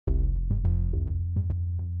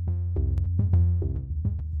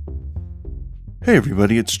Hey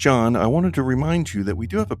everybody, it's John. I wanted to remind you that we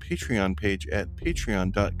do have a Patreon page at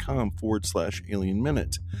patreon.com/Alien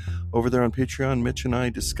Minute. Over there on Patreon, Mitch and I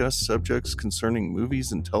discuss subjects concerning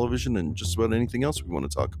movies and television and just about anything else we want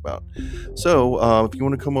to talk about. So if you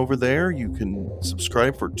want to come over there, you can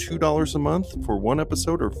subscribe for $2 a month for one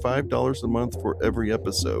episode or $5 a month for every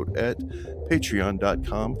episode at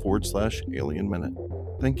patreon.com/Alien Minute.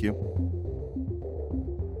 Thank you.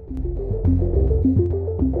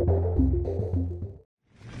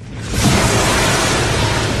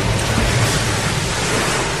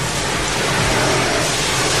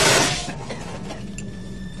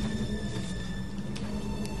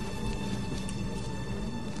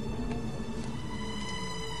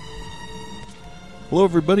 Hello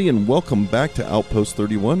everybody and welcome back to Outpost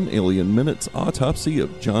 31, Alien Minute's autopsy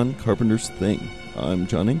of John Carpenter's Thing. I'm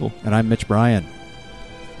John Engel. And I'm Mitch Bryan.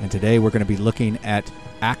 And today we're going to be looking at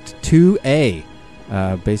Act 2A,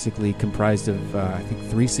 basically comprised of, I think,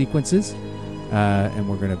 3 sequences. And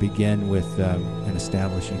we're going to begin with an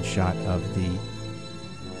establishing shot of the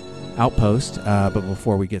Outpost. But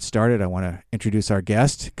before we get started, I want to introduce our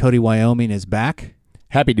guest. Cody Wyoming is back.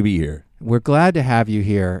 Happy to be here. We're glad to have you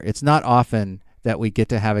here. It's not often that we get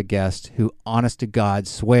to have a guest who, honest to God,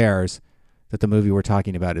 swears that the movie we're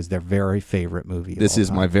talking about is their very favorite movie. This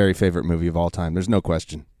is my very favorite movie of all time. There's no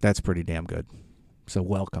question. That's pretty damn good. So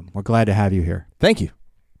welcome. We're glad to have you here. Thank you.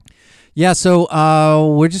 Yeah, so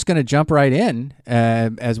we're just going to jump right in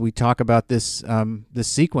as we talk about this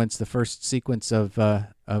sequence, the first sequence of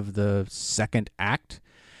the second act,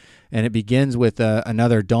 and it begins with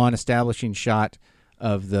another dawn establishing shot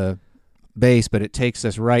of the base, but it takes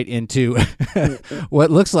us right into what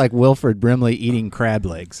looks like Wilfred Brimley eating crab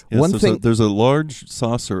legs. Yes, there's a large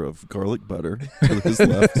saucer of garlic butter to his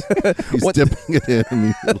left. He's dipping it in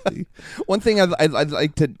immediately. One thing I'd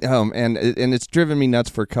like to, and it's driven me nuts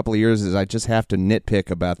for a couple of years, is I just have to nitpick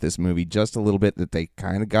about this movie just a little bit that they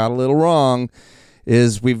kind of got a little wrong,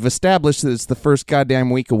 is we've established that it's the first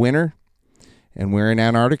goddamn week of winter, and we're in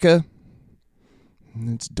Antarctica.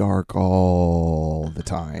 It's dark all the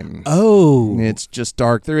time. Oh. It's just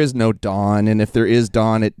dark. There is no dawn. And if there is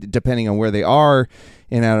dawn, depending on where they are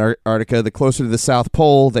in Antarctica, the closer to the South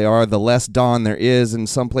Pole they are, the less dawn there is. In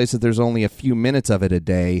some places, there's only a few minutes of it a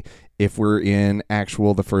day if we're in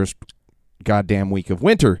the first goddamn week of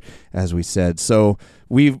winter, as we said. So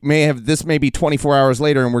this may be 24 hours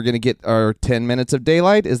later and we're going to get our 10 minutes of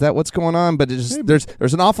daylight. Is that what's going on? But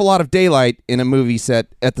there's an awful lot of daylight in a movie set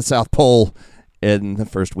at the South Pole in the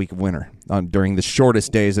first week of winter, during the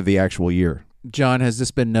shortest days of the actual year. John, has this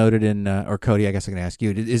been noted in, or Cody? I guess I can ask you.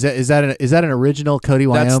 Is that an original Cody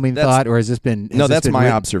Wyoming thought, or has this been? That's my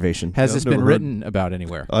observation. Has this been written about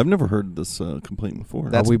anywhere? I've never heard this complaint before.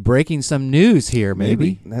 Are we breaking some news here?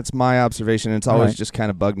 Maybe that's my observation. It's always just kind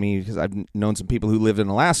of bugged me because I've known some people who lived in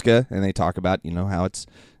Alaska, and they talk about how it's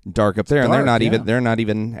dark up there, and they're not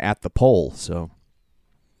even at the pole. So,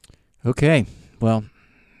 okay, well.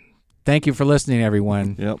 Thank you for listening,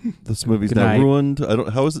 everyone. Yep, this movie's now ruined.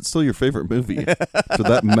 How is it still your favorite movie? To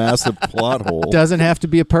that massive plot hole. Doesn't have to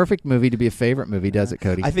be a perfect movie to be a favorite movie, does it,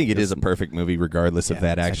 Cody? I think it is a perfect movie, regardless of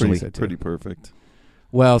that. Actually, pretty perfect.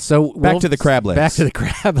 Well, so back to the crab legs. Back to the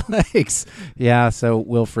crab legs. Yeah. So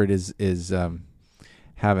Wilfred is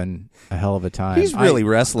having a hell of a time. He's really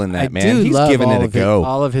wrestling that man. He's giving it a go.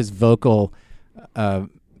 All of his vocal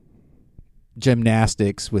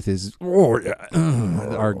gymnastics with his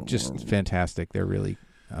are just fantastic. They're really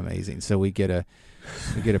amazing. So we get a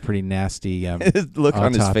pretty nasty look autopsy.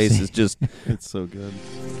 On his face is just it's so good.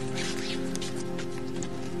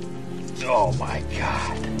 Oh my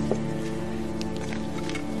God.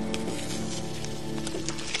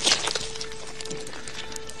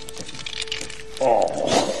 Oh.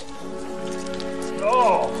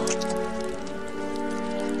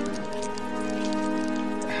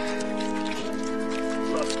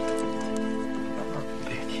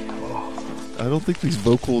 I don't think these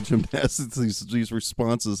vocal gymnastics, these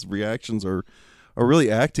responses, reactions are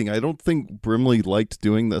really acting. I don't think Brimley liked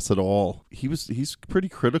doing this at all. He's pretty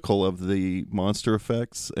critical of the monster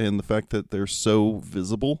effects and the fact that they're so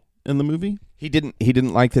visible in the movie. He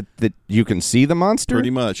didn't like that you can see the monster?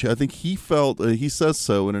 Pretty much. I think he felt, he says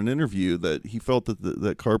so in an interview, that he felt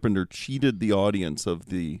that Carpenter cheated the audience of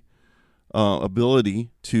the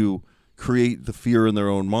ability to create the fear in their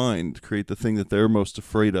own mind, create the thing that they're most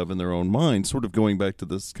afraid of in their own mind, sort of going back to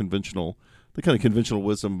this the kind of conventional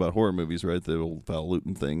wisdom about horror movies, right? The old Val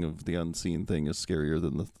Lewton thing of the unseen thing is scarier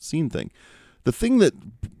than the seen thing. The thing that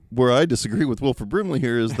where I disagree with Wilford Brimley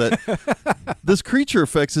here is that this creature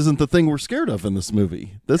effects isn't the thing we're scared of in this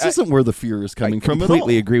movie. This isn't where the fear is coming from at all. I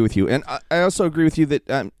completely agree with you, and I also agree with you that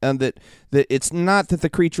that it's not that the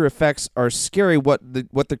creature effects are scary. What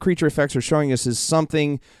the creature effects are showing us is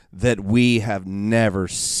something that we have never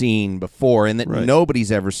seen before, and that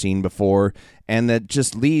nobody's ever seen before, and that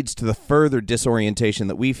just leads to the further disorientation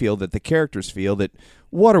that we feel, that the characters feel, that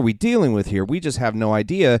what are we dealing with here? We just have no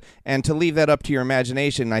idea, and to leave that up to your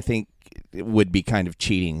imagination, I think it would be kind of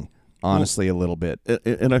cheating, honestly, a little bit.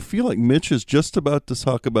 And I feel like Mitch is just about to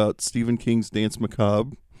talk about Stephen King's Dance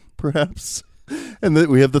Macabre, perhaps. And that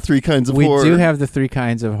we have the three kinds of horror. We do have the three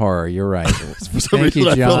kinds of horror. You're right. Thank you,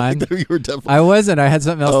 I John. felt like you were definitely... I wasn't. I had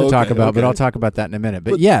something else to talk about, okay. but I'll talk about that in a minute.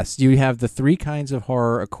 But yes, you have the three kinds of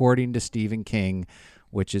horror according to Stephen King,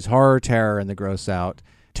 which is horror, terror, and the gross out.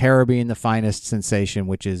 Terror being the finest sensation,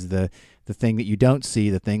 which is the thing that you don't see,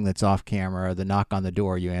 the thing that's off camera, the knock on the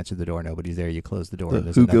door, you answer the door, nobody's there, you close the door,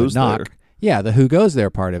 there's who another goes knock. there. Yeah, the who goes there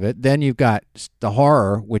part of it. Then you've got the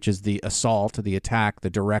horror, which is the assault, the attack, the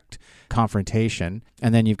direct confrontation.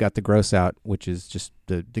 And then you've got the gross out, which is just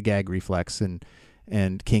the gag reflex.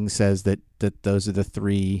 And King says that those are the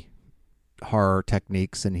three horror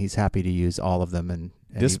techniques, and he's happy to use all of them. And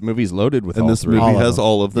this movie's loaded with and all this three. movie has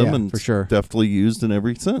all of them, yeah, and for sure, definitely used in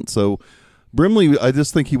every sense. So Brimley, I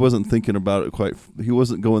just think he wasn't thinking about it quite. He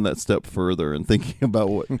wasn't going that step further and thinking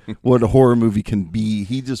about what a horror movie can be.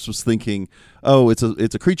 He just was thinking, oh, it's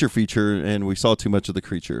a creature feature, and we saw too much of the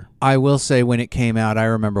creature. I will say, when it came out, I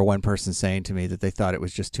remember one person saying to me that they thought it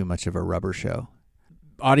was just too much of a rubber show.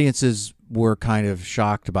 Audiences were kind of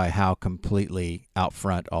shocked by how completely out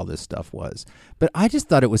front all this stuff was. But I just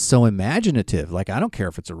thought it was so imaginative. Like, I don't care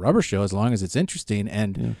if it's a rubber show as long as it's interesting,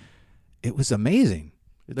 and it was amazing.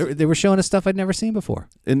 They were showing us stuff I'd never seen before.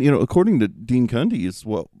 And, according to Dean Cundy,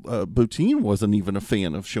 Boutin wasn't even a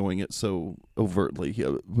fan of showing it so overtly.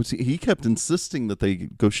 He kept insisting that they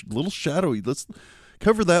go a little shadowy. Let's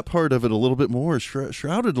cover that part of it a little bit more,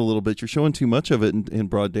 shroud it a little bit. You're showing too much of it in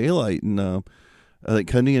broad daylight. And I think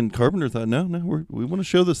Cundy and Carpenter thought, no, we want to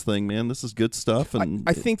show this thing, man. This is good stuff. And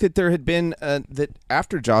I think that there had been, that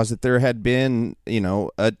after Jaws, that there had been,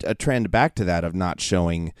 a trend back to that of not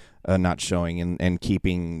showing and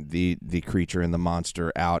keeping the creature and the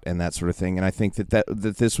monster out and that sort of thing. And I think that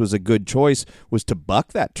this was a good choice, was to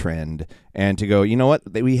buck that trend and to go, you know what,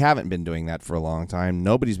 we haven't been doing that for a long time.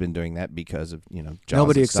 Nobody's been doing that because of Jaws.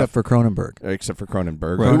 Nobody except for Cronenberg.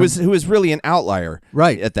 Right. who was really an outlier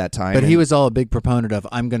at that time. But he was all a big proponent of,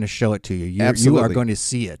 I'm going to show it to you. You are going to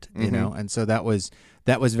see it, Mm-hmm. And so that was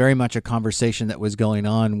very much a conversation that was going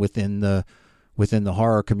on within the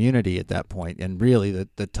horror community at that point. And really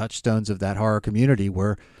the touchstones of that horror community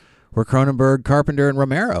were Cronenberg, Carpenter, and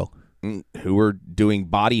Romero, who were doing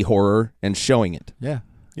body horror and showing it. Yeah,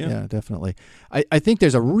 definitely. I think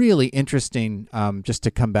there's a really interesting, just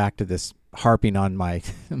to come back to this, harping on my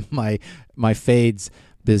my fades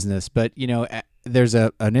business, but there's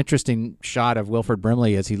an interesting shot of Wilford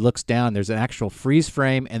Brimley as he looks down. There's an actual freeze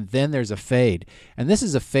frame, and then there's a fade. And this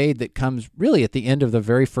is a fade that comes really at the end of the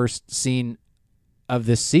very first scene of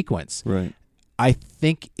this sequence. Right. I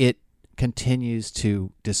think it continues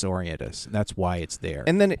to disorient us. That's why it's there.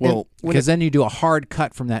 And then, because then you do a hard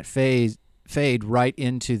cut from that fade right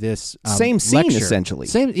into this same scene, lecture. essentially.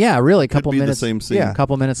 Really, a couple minutes. The same scene. Yeah, a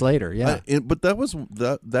couple minutes later. Yeah. But that was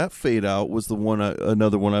that fade out was the one,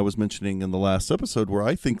 another one I was mentioning in the last episode, where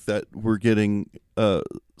I think that we're getting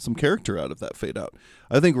some character out of that fade out.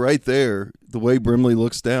 I think right there, the way Brimley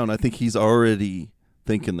looks down, I think he's already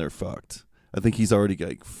thinking they're fucked. I think he's already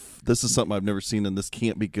like, this is something I've never seen, and this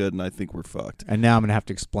can't be good, and I think we're fucked. And now I'm going to have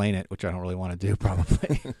to explain it, which I don't really want to do,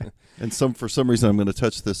 probably. And for some reason, I'm going to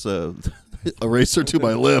touch this eraser to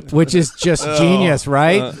my lip. Which is just genius,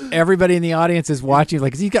 right? Everybody in the audience is watching,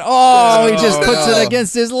 like, he just puts it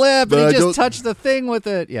against his lip, But and I he don't- just touched the thing with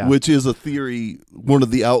it. Yeah. Which is a theory, one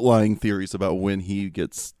of the outlying theories about when he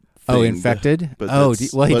gets thinged. infected? But Oh,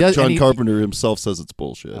 that's- well, he but does. John and he- Carpenter himself says it's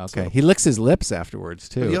bullshit. Okay, so. he licks his lips afterwards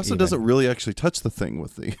too. But he also even. doesn't really actually touch the thing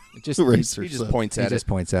with the Just eraser. He just so. points He at just it.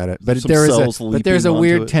 points at it, but Some there is cells there's a leaping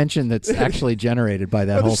weird onto it. tension that's actually generated by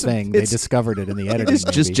that whole thing. They it's- discovered it in the editing. It's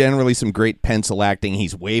just maybe. generally some great pencil acting.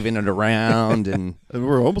 He's waving it around, and And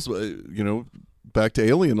we're almost, back to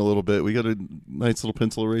Alien a little bit. We got a nice little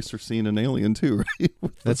pencil eraser scene in Alien too, right?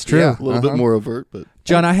 That's true. Yeah. A little bit more overt, but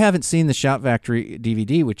John, I haven't seen the Shout Factory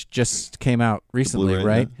DVD, which just came out recently, Blu-ray,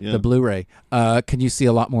 right? yeah. The Blu-ray. Can you see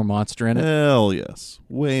a lot more monster in it? hell yes,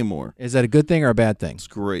 way more. Is that a good thing or a bad thing? It's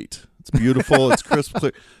great. It's beautiful. It's crisp,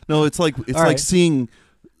 clear. No, it's like right. seeing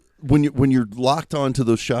when you're locked onto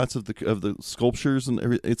those shots of the sculptures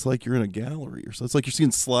and it's like you're in a gallery or so. It's like you're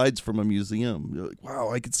seeing slides from a museum. You're like,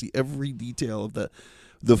 wow, I can see every detail of that.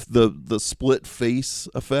 The split face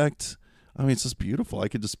effect. I mean, it's just beautiful. I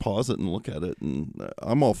could just pause it and look at it, and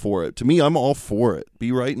I'm all for it. To me, I'm all for it.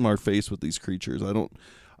 Be right in our face with these creatures.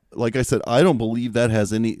 Like I said, I don't believe that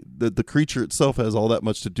has the creature itself has all that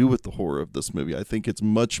much to do with the horror of this movie. I think it's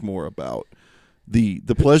much more about the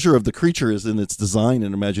pleasure of the creature is in its design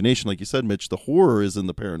and imagination. Like you said, Mitch, the horror is in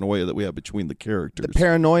the paranoia that we have between the characters. The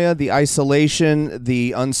paranoia, the isolation,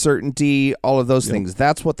 the uncertainty, all of those things.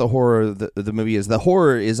 That's what the horror of the movie is. The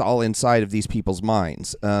horror is all inside of these people's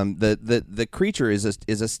minds. The creature is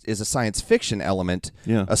a science fiction element,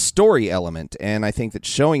 a story element, and I think that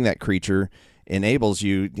showing that creature enables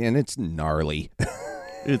you, and it's gnarly.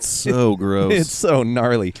 It's so gross. It's so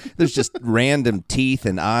gnarly. There's just random teeth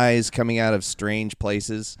and eyes coming out of strange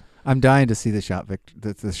places. I'm dying to see the Shot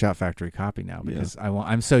Factory copy now because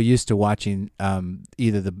I'm so used to watching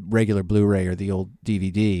either the regular Blu-ray or the old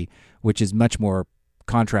DVD, which is much more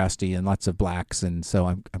contrasty and lots of blacks, and so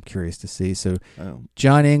I'm curious to see. So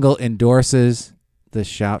John Engel endorses the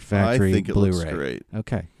Shout Factory I think it Blu-ray. looks great.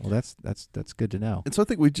 Okay, well that's good to know. And so I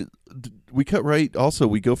think we cut right. Also,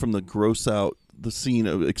 we go from the gross out, the scene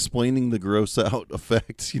of explaining the gross out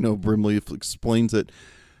effect. Brimley explains it.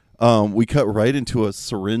 We cut right into a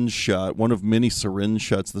syringe shot, one of many syringe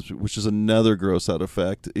shots, which is another gross out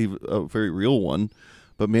effect, a very real one.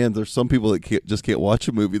 But man, there's some people that just can't watch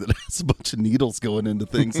a movie that has a bunch of needles going into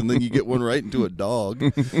things, and then you get one right into a dog.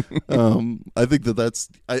 I think that's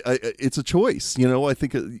it's a choice. I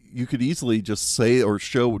think you could easily just say or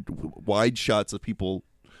show wide shots of people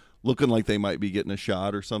looking like they might be getting a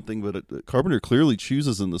shot or something, but Carpenter clearly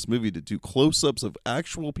chooses in this movie to do close-ups of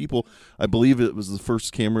actual people. I believe it was the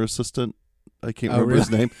first camera assistant. I can't remember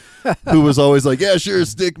his name, who was always like, "Yeah, sure,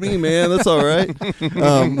 stick me, man. That's all right."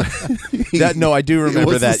 I do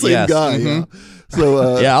remember that. The same guy. Yeah.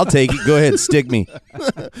 So I'll take it. Go ahead, stick me.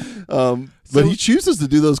 But he chooses to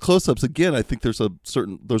do those close-ups again. I think there's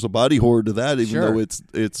a body horror to that, even though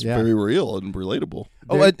it's very real and relatable.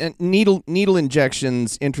 And needle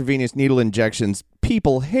injections, intravenous needle injections.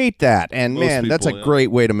 People hate that, and that's a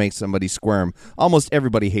great way to make somebody squirm. Almost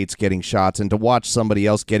everybody hates getting shots, and to watch somebody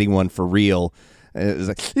else getting one for real is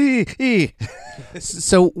like, ee.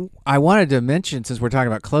 So I wanted to mention, since we're talking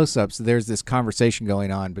about close-ups, there's this conversation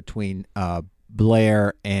going on between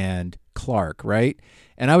Blair and Clark, right?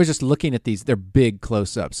 And I was just looking at they're big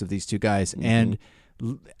close-ups of these two guys, and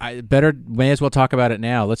I may as well talk about it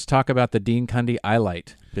now. Let's talk about the Dean Cundy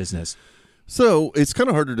eyelight business. So it's kind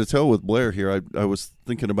of harder to tell with Blair here. I was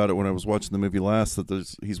thinking about it when I was watching the movie last,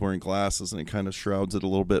 that he's wearing glasses and it kind of shrouds it a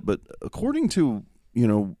little bit. But according to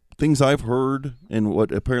things I've heard and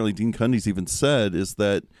what apparently Dean Cundy's even said is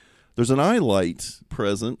that there's an eye light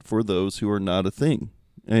present for those who are not a thing,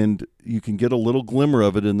 and you can get a little glimmer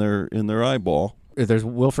of it in their eyeball.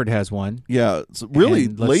 Wilford has one. Yeah. So really,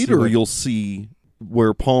 later you'll see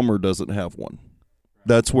where Palmer doesn't have one.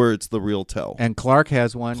 That's where it's the real tell. And Clark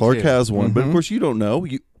has one. Clark too. has one, but of course you don't know.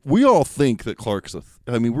 We all think that Clark's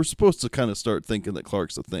we're supposed to kind of start thinking that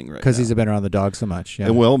Clark's a thing right now. Because he's been around the dog so much. Yeah.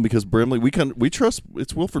 And because Brimley, we trust.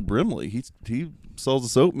 It's Wilford Brimley. He sells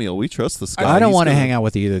us oatmeal. We trust this guy. I don't want to hang out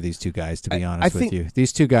with either of these two guys, to be honest with you.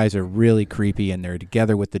 These two guys are really creepy, and they're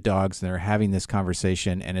together with the dogs, and they're having this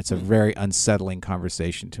conversation, and it's a very unsettling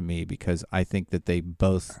conversation to me because I think that they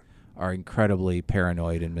both are incredibly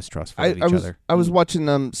paranoid and mistrustful of each other. I was watching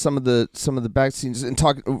some of the back scenes and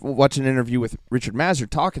watching an interview with Richard Mazur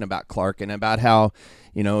talking about Clark and about how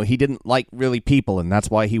he didn't like really people, and that's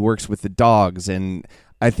why he works with the dogs. And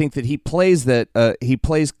I think that he plays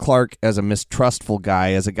Clark as a mistrustful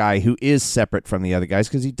guy, as a guy who is separate from the other guys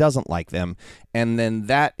because he doesn't like them, and then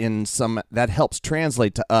that helps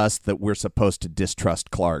translate to us that we're supposed to distrust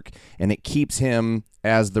Clark, and it keeps him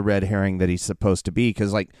as the red herring that he's supposed to be.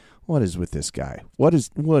 Because what is with this guy? What is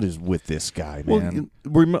with this guy, man?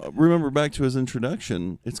 Well, remember back to his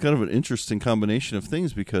introduction. It's kind of an interesting combination of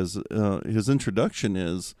things because his introduction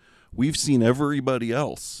is, we've seen everybody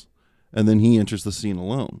else, and then he enters the scene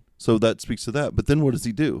alone. So that speaks to that. But then what does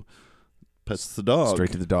he do? Pets the dog.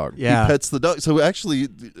 Straight to the dog. Yeah. He pets the dog. So actually,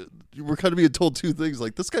 we're kind of being told two things.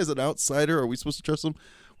 Like, this guy's an outsider. Are we supposed to trust him?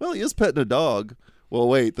 Well, he is petting a dog. Well,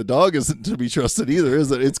 wait, the dog isn't to be trusted either,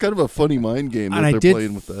 is it? It's kind of a funny mind game that they're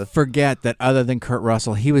playing with that. Forget that other than Kurt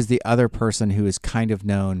Russell, he was the other person who is kind of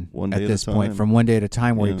known at this point from One Day at a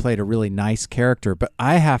Time, where he played a really nice character. But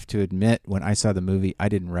I have to admit, when I saw the movie, I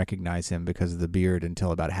didn't recognize him because of the beard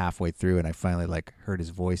until about halfway through, and I finally heard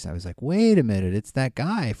his voice, and I was like, wait a minute, it's that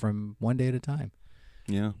guy from One Day at a Time.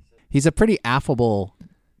 Yeah. He's a pretty affable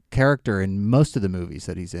character in most of the movies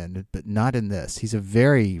that he's in, but not in this. He's a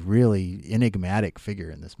very, really enigmatic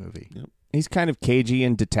figure in this movie. Yep. He's kind of cagey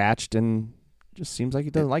and detached and just seems like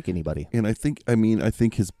he doesn't like anybody. And I think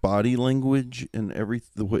his body language and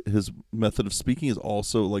his method of speaking is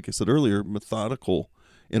also, like I said earlier, methodical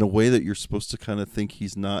in a way that you're supposed to kind of think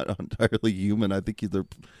he's not entirely human. I think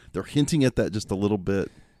they're hinting at that just a little bit.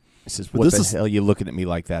 He says, "What the hell are you looking at me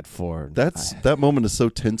like that for?" That moment is so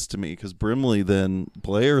tense to me because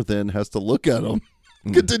Blair then has to look at him,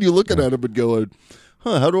 continue looking at him and going,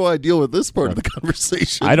 how do I deal with this part of the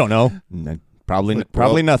conversation? I don't know.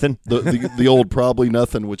 Probably nothing. The old probably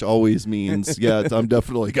nothing, which always means, yeah, I'm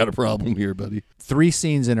definitely got a problem here, buddy. 3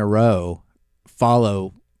 scenes in a row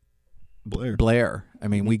follow Blair. I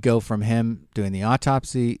mean, we go from him doing the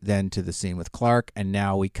autopsy, then to the scene with Clark, and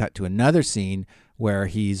now we cut to another scene where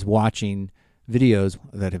he's watching videos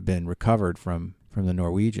that have been recovered from the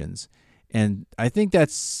Norwegians. And I think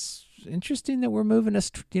that's interesting that we're moving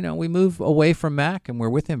we move away from Mac and we're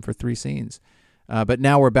with him for 3 scenes. But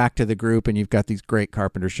now we're back to the group, and you've got these great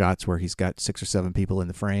Carpenter shots where he's got 6 or 7 people in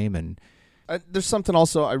the frame. And there's something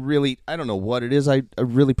also I don't know what it is I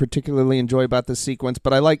really particularly enjoy about this sequence,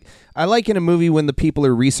 but I like in a movie when the people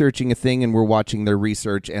are researching a thing and we're watching their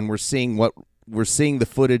research and we're seeing the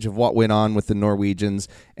footage of what went on with the Norwegians,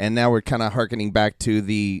 and now we're kind of hearkening back to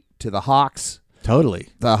the Hawks. Totally.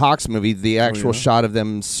 The Hawks movie, the actual shot of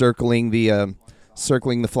them circling the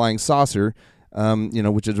flying saucer,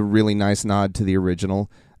 which is a really nice nod to the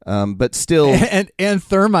original. But still, and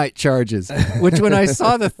thermite charges. Which when I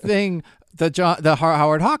saw the thing, the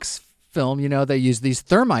Howard Hawks film, they use these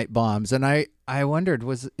thermite bombs, and I wondered,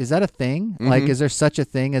 is that a thing? Mm-hmm. Like, is there such a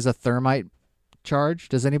thing as a thermite charge?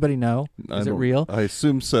 Does anybody know? Is it real? I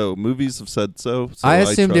assume so. Movies have said so. I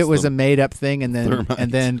assumed it was a made up thing, and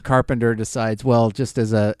then Carpenter decides, well, just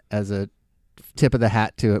as a tip of the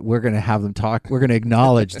hat to it, we're going to have them talk. We're going to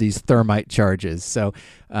acknowledge these thermite charges. So,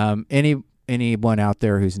 anyone out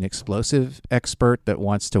there who's an explosive expert that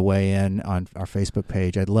wants to weigh in on our Facebook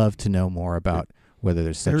page, I'd love to know more about whether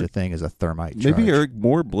there's such a thing as a thermite charge. Maybe Eric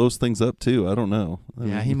Moore blows things up too. I don't know.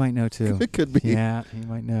 He might know too. It could be. Yeah, he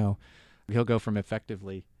might know. He'll go from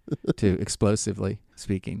effectively to explosively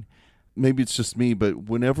speaking. Maybe it's just me, but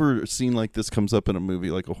whenever a scene like this comes up in a movie,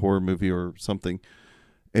 like a horror movie or something,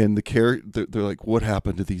 and the character, they're like, "What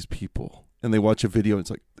happened to these people?" And they watch a video, and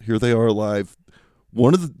it's like, "Here they are alive."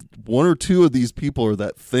 One or two of these people are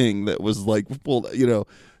that thing that was like, well,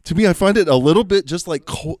 to me, I find it a little bit just like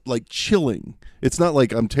chilling. It's not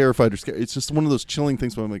like I'm terrified or scared. It's just one of those chilling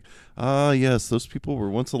things where I'm like, yes, those people were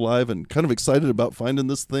once alive and kind of excited about finding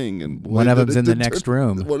this thing. And one of them's in the next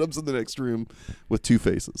room. One of them's in the next room with 2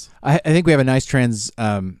 faces. I think we have a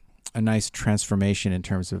nice transformation in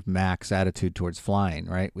terms of Mac's attitude towards flying,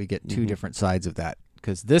 right? We get 2 different sides of that,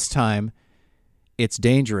 because this time it's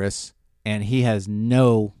dangerous and he has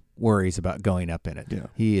no worries about going up in it. Yeah.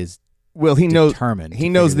 He is determined. He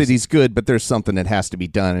knows that he's good, but there's something that has to be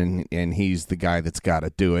done, and he's the guy that's got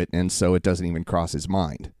to do it, and so it doesn't even cross his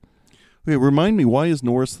mind. Okay, remind me, why is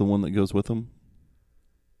Norris the one that goes with him?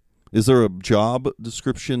 Is there a job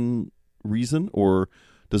description reason, or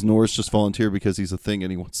does Norris just volunteer because he's a thing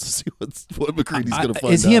and he wants to see what McCready's going to find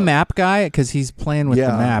out? Is he a map guy? Because he's playing with the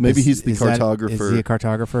map. Maybe he's the cartographer. Is he a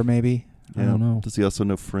cartographer, maybe? Yeah. I don't know. Does he also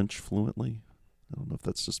know French fluently? I don't know if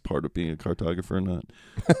that's just part of being a cartographer or not.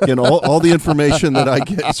 Again, all the information that I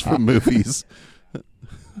get is from movies.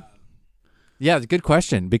 Yeah, it's a good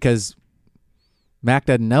question, because Mac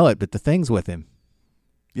doesn't know it, but the thing's with him.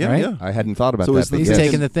 Yeah, right? yeah. I hadn't thought about that. He's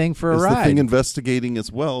taking the thing for a ride. Is the thing investigating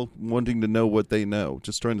as well, wanting to know what they know,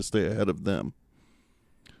 just trying to stay ahead of them.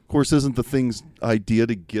 Of course, isn't the thing's idea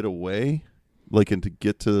to get away, and to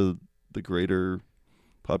get to the greater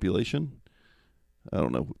population? I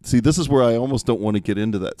don't know. See, this is where I almost don't want to get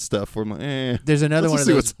into that stuff. Where I'm like, There's another one of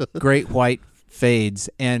those great white fades,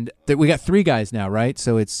 and we got 3 guys now, right?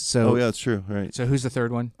 Oh yeah, it's true. Right. So who's the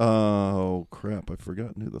third one? Oh crap! I've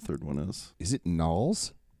forgotten who the third one is. Is it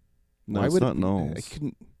Knowles? No, it's not Knowles.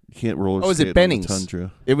 You can't roller skate. Oh, is it Bennings? On the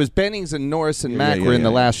tundra. It was Bennings and Norris and Mac were in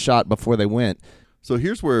the last shot before they went. So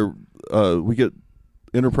here's where we get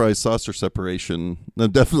Enterprise saucer separation. Now,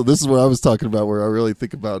 definitely, this is what I was talking about, where I really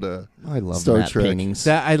think about I love Star matte Trek paintings.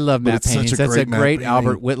 I love matte paintings. That's a great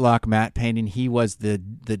Albert painting. Whitlock matte painting. He was the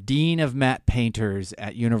dean of matte painters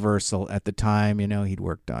at Universal at the time. He'd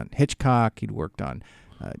worked on Hitchcock. He'd worked on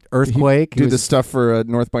Earthquake. He did the stuff for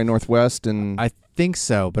North by Northwest, and I think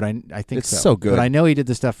so, but I think it's so good. But I know he did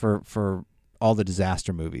the stuff for all the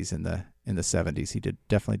disaster movies in the 70s. He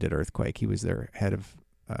definitely did Earthquake. He was their head of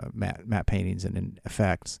matte paintings and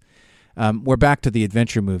effects. We're back to the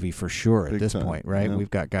adventure movie for sure at Big this time, point, right? yeah.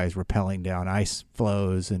 We've got guys rappelling down ice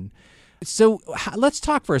flows. And so let's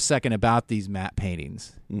talk for a second about these matte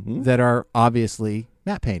paintings that are obviously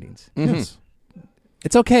matte paintings. Yes.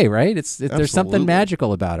 It's okay, right? There's something Absolutely.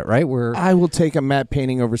 magical about it, right? I will take a matte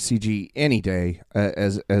painting over CG any day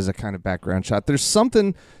as a kind of background shot. There's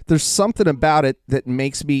something about it that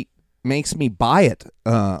makes me buy it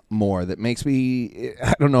more. That makes me,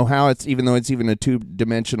 I don't know how it's, even though it's even a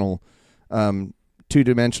two-dimensional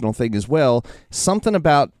thing as well.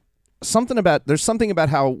 There's something about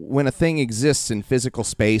how when a thing exists in physical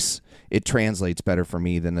space, it translates better for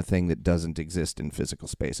me than a thing that doesn't exist in physical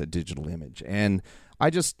space, a digital image. And I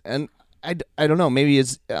don't know, maybe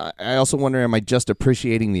it's I also wonder, am I just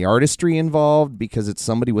appreciating the artistry involved because it's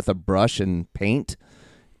somebody with a brush and paint,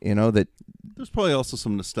 that There's probably also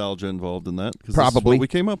some nostalgia involved in that, because Probably. this is what we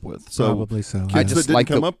came up with. So Probably so. kids I that just didn't like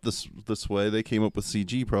come the- up this way, they came up with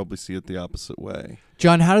CG, probably see it the opposite way.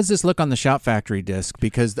 John, how does this look on the Shout Factory disc?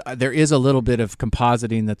 Because there is a little bit of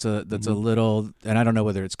compositing that's a little, and I don't know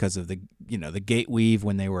whether it's because of the gate weave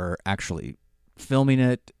when they were actually filming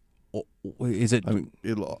it. Is it? I mean,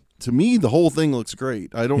 to me, the whole thing looks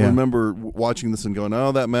great. I don't Yeah. remember watching this and going,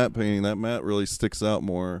 "Oh, that matte painting, that matte really sticks out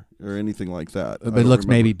more," or anything like that. I It don't looks remember.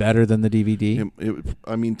 maybe better than the DVD.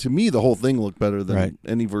 I mean, to me, the whole thing looked better than Right.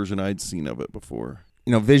 any version I'd seen of it before.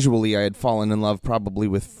 Visually, I had fallen in love probably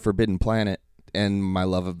with Forbidden Planet, and my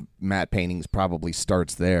love of matte paintings probably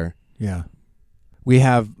starts there. Yeah. We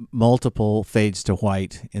have multiple fades to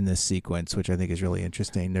white in this sequence, which I think is really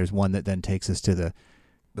interesting. There's one that then takes us to the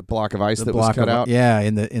block of ice that was block cut of, out. Yeah,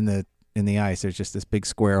 in the ice. There's just this big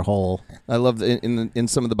square hole. I love in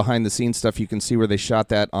some of the behind the scenes stuff. You can see where they shot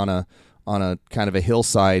that on a kind of a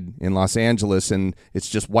hillside in Los Angeles, and it's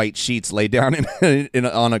just white sheets laid down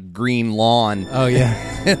on a green lawn. Oh yeah.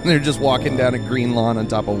 And they're just walking down a green lawn on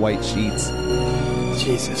top of white sheets.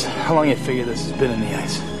 Jesus, how long you figure this has been in the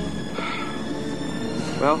ice?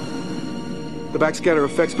 Well, the backscatter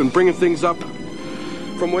effect's been bringing things up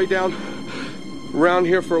from way down around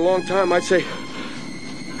here for a long time. I'd say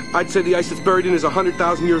the ice that's buried in is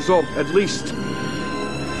 100,000 years old, at least.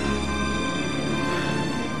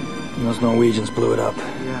 And those Norwegians blew it up.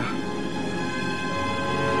 Yeah.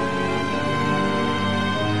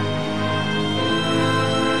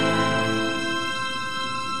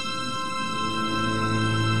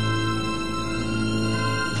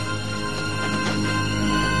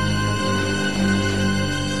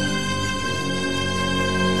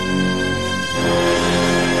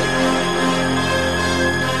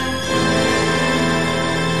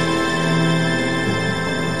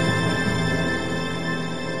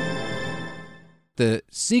 The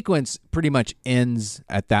sequence pretty much ends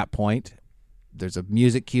at that point. There's a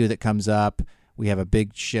music cue that comes up. We have a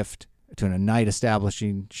big shift to a night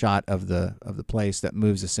establishing shot of the place that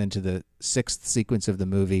moves us into the sixth sequence of the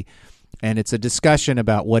movie, and it's a discussion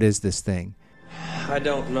about what is this thing. I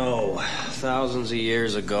don't know. Thousands of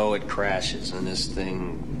years ago it crashes and this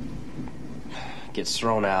thing gets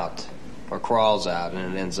thrown out or crawls out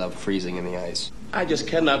and it ends up freezing in the ice. I just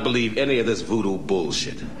cannot believe any of this voodoo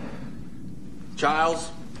bullshit. Charles,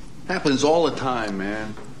 happens all the time,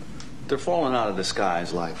 man. They're falling out of the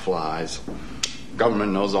skies like flies.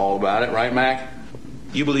 Government knows all about it, right, Mac?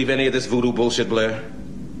 You believe any of this voodoo bullshit, Blair?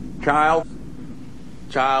 Charles,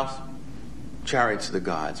 chariots of the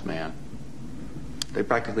gods, man. They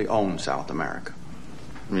practically own South America.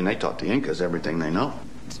 I mean, they taught the Incas everything they know.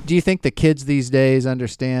 Do you think the kids these days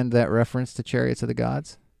understand that reference to Chariots of the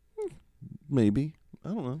Gods? Maybe. I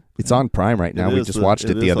don't know. It's on Prime right now. We just watched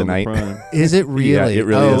it the is other on night. Prime. Is it really? Yeah, it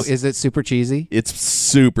really is. Is it super cheesy? It's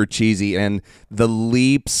super cheesy, and the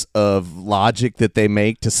leaps of logic that they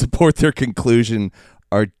make to support their conclusion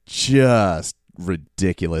are just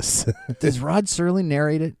ridiculous. Does Rod Serling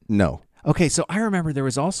narrate it? No. Okay, so I remember there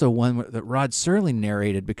was also one that Rod Serling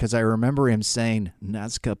narrated because I remember him saying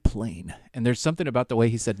Nazca Plain, and there's something about the way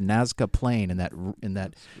he said Nazca Plain in that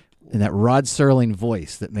Rod Serling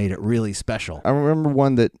voice that made it really special. I remember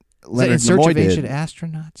one that Is that Leonard In Search Nimoy of Ancient did.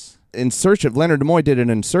 Astronauts? Leonard Nimoy did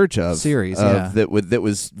an In Search of Series, yeah. that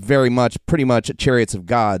was very much, pretty much Chariots of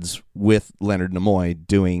Gods with Leonard Nimoy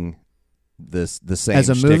doing the same As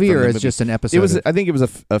a shtick movie from or the as movie. just an episode? It was. I think it was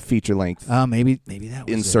a feature length Maybe that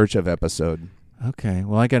was In it. Search of episode. Okay,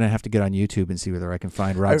 well, I'm going to have to get on YouTube and see whether I can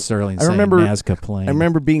find Rod Serling I saying remember- Nazca Plain. I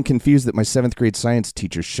remember being confused that my 7th grade science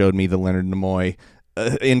teacher showed me the Leonard Nimoy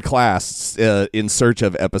in class In Search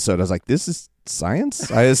of episode. I was like, this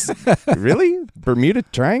science? Really? Bermuda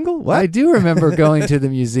Triangle? What? I do remember going to the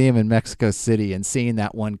museum in Mexico City and seeing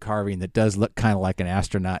that one carving that does look kind of like an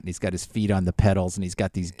astronaut, and he's got his feet on the pedals, and he's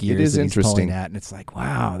got these gears is that he's pulling interesting. at, and it's like,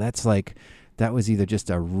 wow, that was either just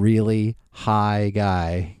a really high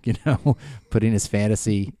guy, putting his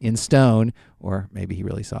fantasy in stone, or maybe he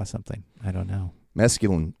really saw something. I don't know.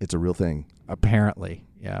 Mescaline, it's a real thing. Apparently,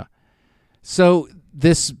 yeah. So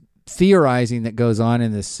this theorizing that goes on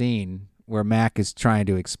in this scene, where Mac is trying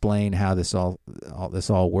to explain how this all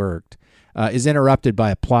worked, is interrupted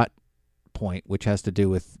by a plot point, which has to do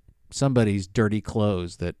with somebody's dirty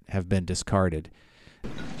clothes that have been discarded.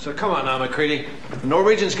 So come on now, McCready. The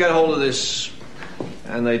Norwegians get hold of this,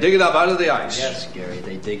 and they dig it up out of the ice. Yes, Gary,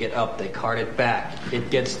 they dig it up, they cart it back. It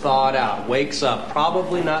gets thawed out, wakes up,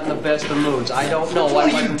 probably not in the best of moods. I don't know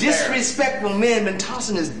what you disrespectful men been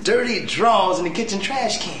tossing his dirty drawers in the kitchen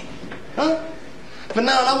trash can. Huh? But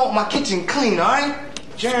now I want my kitchen clean, all right?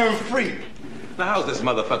 Germ-free. Now how's this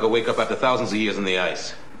motherfucker wake up after thousands of years in the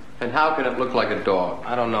ice? And how can it look like a dog?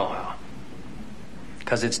 I don't know how.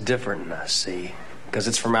 Because it's different than us, see? Because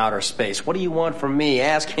it's from outer space. What do you want from me?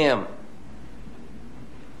 Ask him.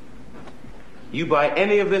 You buy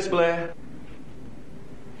any of this, Blair?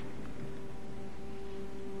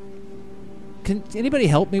 Can anybody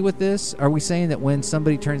help me with this? Are we saying that when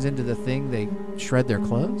somebody turns into the thing, they shred their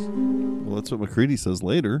clothes? Well, that's what McCready says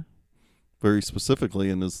later, very specifically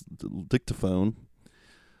in his dictaphone.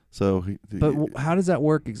 So, But how does that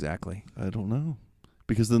work exactly? I don't know,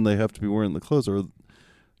 because then they have to be wearing the clothes.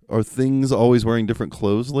 Are things always wearing different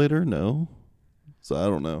clothes later? No. So I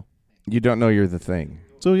don't know. You don't know you're the thing.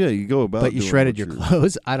 So yeah, you go about. But you doing shredded what your you're-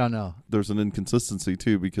 clothes? I don't know. There's an inconsistency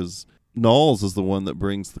too, because Knowles is the one that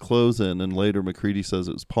brings the clothes in, and later McCready says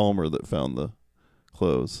it was Palmer that found the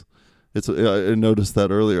clothes. I noticed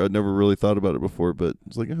that earlier. I'd never really thought about it before, but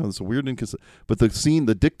it's like, oh, it's a weird inconsistency. But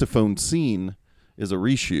the dictaphone scene is a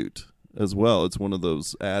reshoot as well. It's one of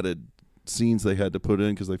those added scenes they had to put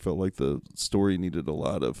in because they felt like the story needed a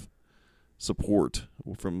lot of support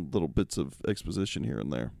from little bits of exposition here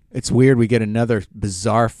and there. It's weird. We get another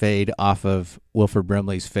bizarre fade off of Wilford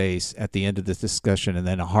Brimley's face at the end of this discussion, and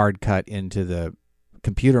then a hard cut into the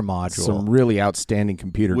computer module. Some really outstanding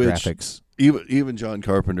computer graphics. Even John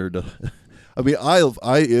Carpenter does. I mean,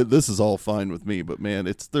 this is all fine with me, but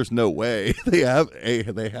man, there's no way they have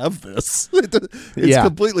this. It's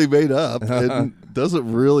completely made up. It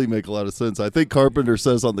doesn't really make a lot of sense. I think Carpenter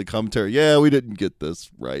says on the commentary, "Yeah, we didn't get this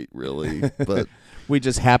right, really, but we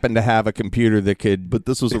just happened to have a computer that could." But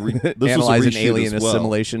this was analyze an alien as well.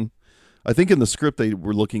 assimilation. I think in the script they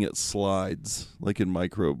were looking at slides, like in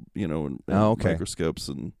microscopes,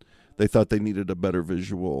 and they thought they needed a better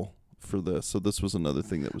visual for this. So this was another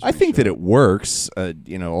thing that was. I think that it works,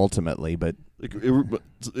 ultimately, but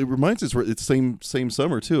it reminds us. It's same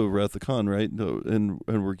summer too, Wrath of Khan, right? No, and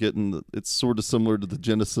we're getting. It's sort of similar to the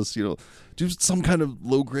Genesis. Do some kind of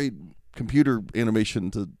low grade computer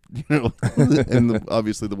animation to and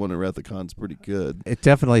obviously the one in Wrath of Khan's pretty good. It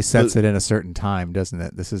definitely sets it in a certain time, doesn't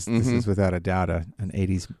it? This is without a doubt an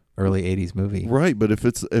early 80s movie. Right, but if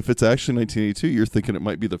it's actually 1982, you're thinking it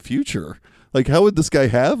might be the future. Like, how would this guy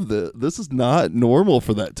have this is not normal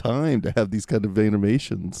for that time to have these kind of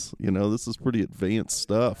animations. This is pretty advanced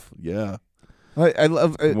stuff. Yeah. I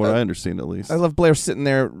love what I understand, at least. I love Blair sitting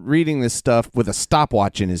there reading this stuff with a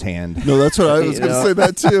stopwatch in his hand. No, that's what I was going to say.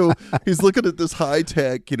 That too. He's looking at this high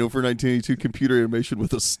tech, for 1982 computer animation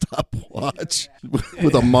with a stopwatch,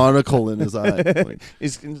 with a monocle in his eye.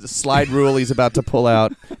 He's the slide rule he's about to pull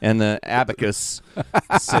out, and the abacus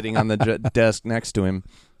sitting on the desk next to him.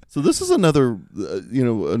 So this is another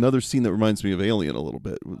scene that reminds me of Alien a little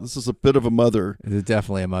bit. This is a bit of a mother. It is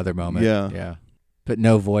definitely a mother moment. Yeah. But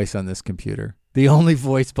no voice on this computer. The only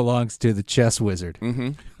voice belongs to the chess wizard.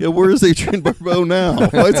 Mm-hmm. Yeah, where is Adrienne Barbeau now?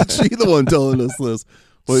 Why isn't she the one telling us this?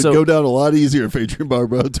 Well, it'd go down a lot easier if Adrienne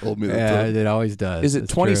Barbeau told me that. Yeah, it always does. Is it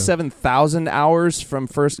 27,000 hours from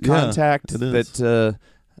first contact? Yeah, it is.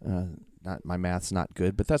 That my math's not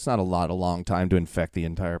good, but that's not a long time to infect the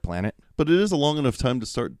entire planet. But it is a long enough time to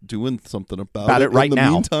start doing something about it right in the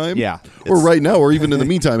now. meantime. Yeah. Or right now, or even in the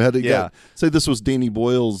meantime, had to say this was Danny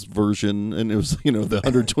Boyle's version, and it was,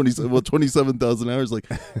 the 27,000 hours. Like,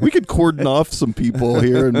 we could cordon off some people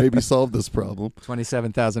here and maybe solve this problem.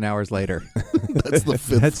 27,000 hours later. That's the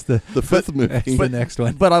fifth. That's the fifth movie. That's the next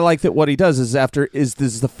one. But I like that what he does is this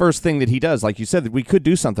is the first thing that he does. Like you said, that we could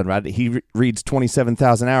do something about it. He reads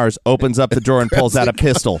 27,000 hours, opens up the drawer, and pulls out a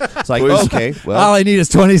pistol. It's like, okay, well, all I need is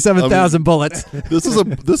 27,000 bullets. This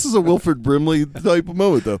is a Wilford Brimley type of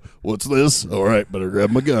moment, though. What's this? All right, better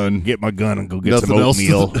grab my gun. get my gun and go get Nothing some else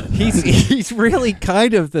oatmeal. He's really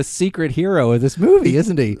kind of the secret hero of this movie,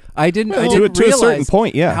 isn't he? I didn't to a realize certain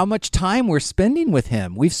point, yeah. how much time we're spending with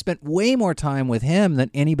him. We've spent way more time with him than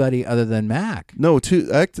anybody other than Mac. No,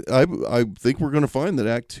 I think we're going to find that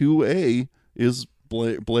Act 2A is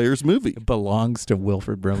Blair's movie. It belongs to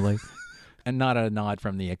Wilford Brimley. And not a nod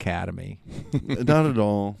from the Academy. Not at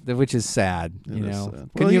all. Which is sad, you is know. sad. Can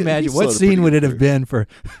Well, you he imagine still what had a pretty scene would it good have been for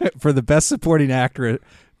the best supporting actor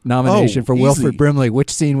nomination Oh, for Wilford easy. Brimley? Which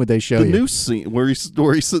scene would they show The you? new scene where he's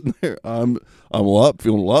sitting there. I'm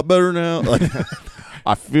feeling a lot better now. Like,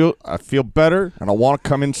 I feel better, and I want to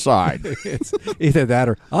come inside. It's either that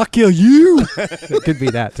or I'll kill you. It could be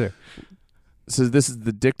that too. So this is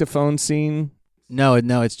the dictaphone scene. No,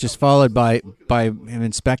 it's just followed by him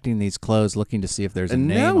inspecting these clothes, looking to see if there's a and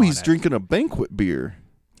name now on he's it. drinking a banquet beer.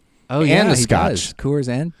 Oh and yeah, a he scotch. does. Coors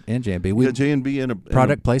and J&B. We got J&B and a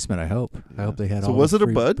Product placement. I hope they had. So all was the it a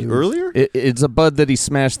free Bud booze. earlier? It's a Bud that he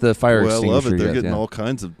smashed the fire Well, I love extinguisher. it. They're with, getting yeah. all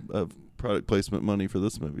kinds of product placement money for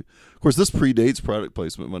this movie. Of course, this predates product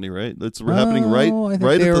placement money, right? It's happening I think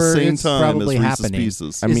right at the same it's time as probably Reese's happening.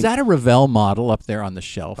 Pieces. Is that a Revell model up there on the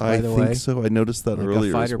shelf? By I the think way, so. I noticed that like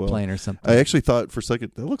earlier a fighter as well. plane or something. I actually thought for a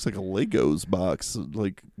second that looks like a Legos box,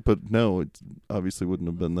 but no, it obviously wouldn't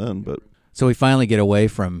have been then. But So we finally get away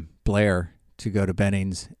from Blair to go to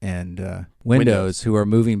Bennings and Windows, who are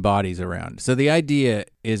moving bodies around. So the idea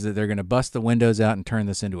is that they're going to bust the windows out and turn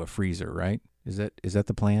this into a freezer, right? Is that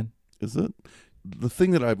the plan? is it? The thing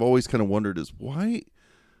that I've always kind of wondered is why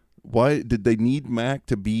did they need Mac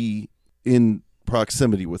to be in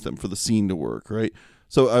proximity with them for the scene to work, right?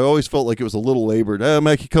 So I always felt like it was a little labored.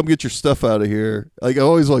 Mac, you come get your stuff out of here. Like I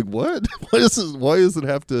always like, what? Why does it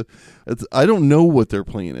have to? I don't know what their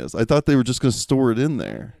plan is. I thought they were just going to store it in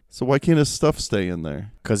there. So why can't his stuff stay in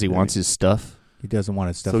there? Because he wants his stuff. He doesn't want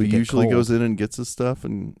his stuff So to he get usually cold. goes in and gets his stuff,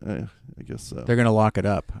 and I guess so. They're going to lock it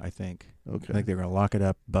up, I think. Okay. I think they're going to lock it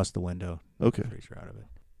up, bust the window, Okay. freezer out of it.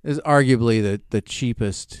 This is arguably the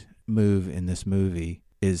cheapest move in this movie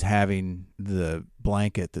is having the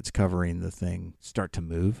blanket that's covering the thing start to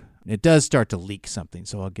move. It does start to leak something,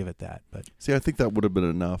 so I'll give it that. But See, I think that would have been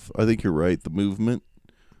enough. I think you're right. The movement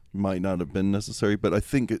might not have been necessary, but I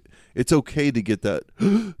think it's okay to get that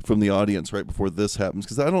from the audience right before this happens,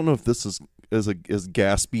 because I don't know if this is as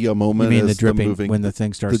gaspy a moment. you mean as the dripping moving, when the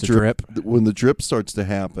thing starts to drip? When the drip starts to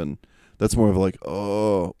happen, that's more of like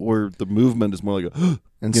where the movement is more like a.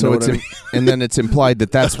 And You so know it's what I mean? and then it's implied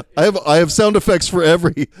that that's I have sound effects for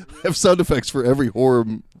every horror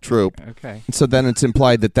trope. Okay. so then it's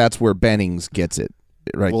implied that that's where Bennings gets it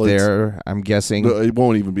right Well, it's- there. I'm guessing. No, it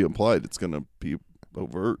won't even be implied. It's going to be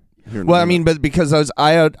overt. Here in a Well, I minute. mean, but because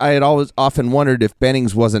I had always often wondered if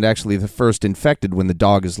Bennings wasn't actually the first infected when the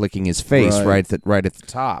dog is licking his face Right. right at the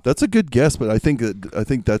top. That's a good guess, but I think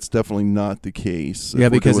that's definitely not the case. Yeah,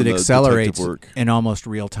 if we're because it doing the accelerates detective work. in almost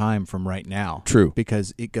real time from right now. True.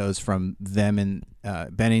 Because it goes from them and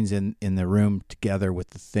Bennings in the room together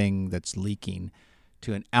with the thing that's leaking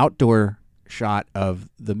to an outdoor shot of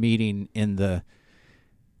the meeting in the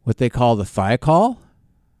what they call the Thiokol.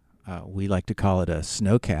 We like to call it a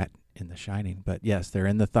snowcat in The Shining, but yes, they're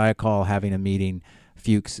in the Thiokol having a meeting.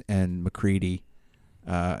 Fuchs and McCready,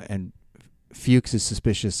 and Fuchs is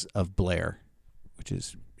suspicious of Blair, which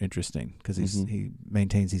is interesting because he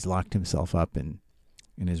maintains he's locked himself up in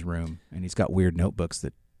his room, and he's got weird notebooks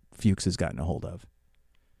that Fuchs has gotten a hold of.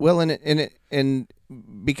 Well, and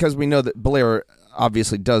because we know that Blair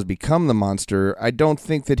obviously does become the monster, I don't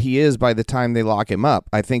think that he is by the time they lock him up.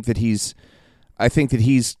 I think that he's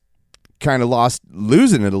kind of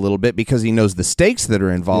losing it a little bit because he knows the stakes that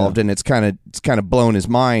are involved, and it's kind of blown his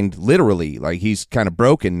mind literally. Like he's kind of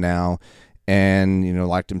broken now, and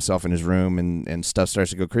locked himself in his room, and stuff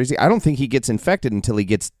starts to go crazy. I don't think he gets infected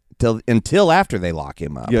until after they lock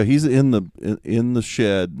him up. Yeah, he's in the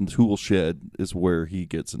shed, the tool shed is where he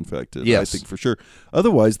gets infected. Yes. I think for sure.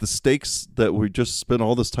 Otherwise, the stakes that we just spent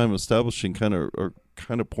all this time establishing are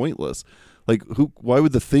kind of pointless. Like, why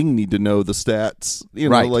would the thing need to know the stats?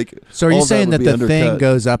 Right. Like, So are you all saying would that be the undercut. thing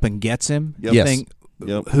goes up and gets him? Yep. The Yes. thing,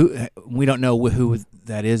 Yep. who we don't know who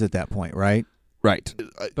that is at that point, right? Right.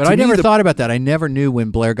 But I never thought about that. I never knew when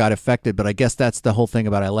Blair got affected, but I guess that's the whole thing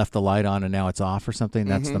about I left the light on and now it's off or something.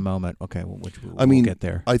 That's the moment. Okay, well, we'll get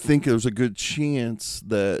there. I think there's a good chance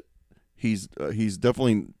that he's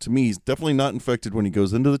definitely, to me, he's definitely not infected when he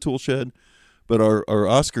goes into the tool shed, But our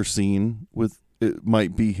Oscar scene with it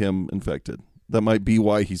might be him infected. That might be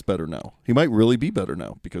why he's better now. He might really be better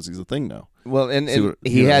now because he's a thing now. Well, and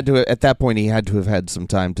he had to, at that point, he had to have had some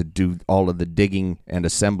time to do all of the digging and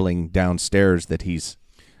assembling downstairs that he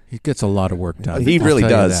gets a lot of work done. He really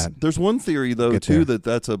does. There's one theory, though, too,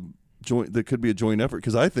 that's a joint, that could be a joint effort,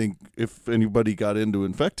 because I think if anybody got in to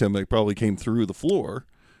infect him, they probably came through the floor.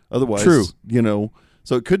 Otherwise, True.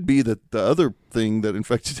 So it could be that the other thing that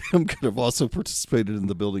infected him could have also participated in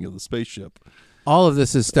the building of the spaceship. All of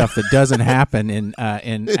this is stuff that doesn't happen in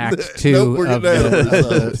Act 2 Nope,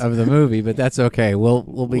 of the movie, but that's okay.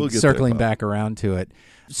 We'll be circling back around to it.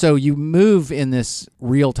 So you move in this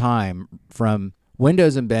real time from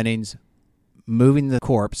Windows and Bennings moving the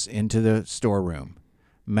corpse into the storeroom.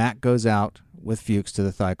 Mac goes out with Fuchs to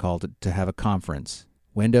the Thiokol to have a conference.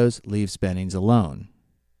 Windows leaves Bennings alone,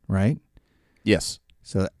 right? Yes.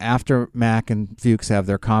 So after Mac and Fuchs have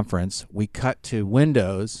their conference, we cut to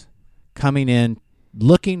Windows coming in,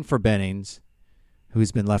 looking for Bennings,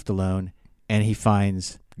 who's been left alone, and he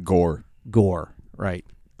finds Gore, right?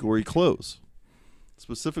 Gory clothes.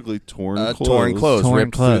 Specifically torn clothes.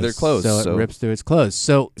 Ripped through their clothes. So it rips through his clothes.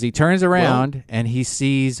 So he turns around and he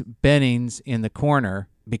sees Bennings in the corner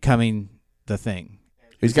becoming the thing.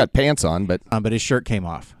 He's got pants on, but his shirt came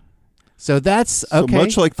off. So that's okay. So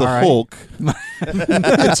much like the Hulk,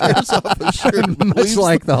 tears off his shirt, much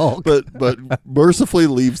like the Hulk, but mercifully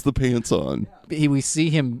leaves the pants on. We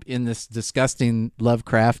see him in this disgusting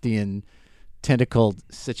Lovecraftian tentacled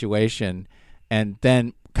situation, and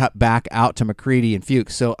then cut back out to MacReady and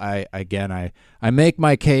Fuchs. So I make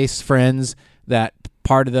my case, friends, that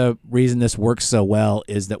part of the reason this works so well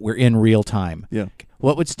is that we're in real time. Yeah.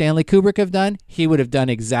 What would Stanley Kubrick have done? He would have done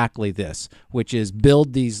exactly this, which is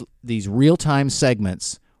build these real-time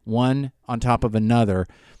segments, one on top of another,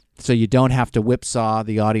 so you don't have to whipsaw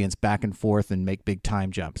the audience back and forth and make big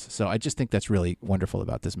time jumps. So I just think that's really wonderful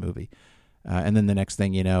about this movie. And then the next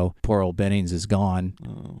thing you know, poor old Bennings is gone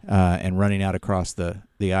and running out across the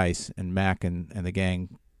ice, and Mac and the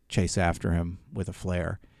gang chase after him with a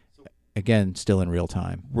flare. Again, still in real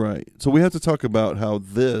time. Right. So we have to talk about how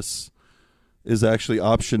this is actually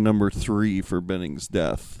option number 3 for Bennings'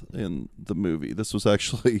 death in the movie. This was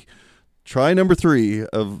actually try number 3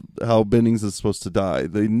 of how Bennings is supposed to die.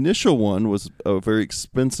 The initial one was a very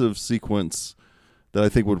expensive sequence that I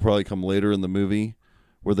think would probably come later in the movie,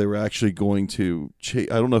 where they were actually going to I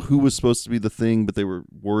don't know who was supposed to be the thing, but they were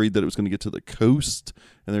worried that it was going to get to the coast,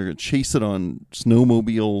 and they were going to chase it on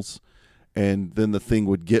snowmobiles, and then the thing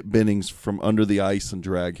would get Bennings from under the ice and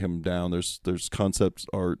drag him down. There's concept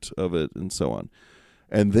art of it and so on.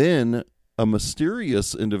 And then a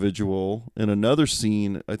mysterious individual in another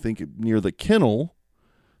scene, I think near the kennel,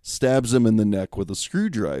 stabs him in the neck with a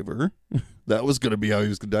screwdriver. That was going to be how he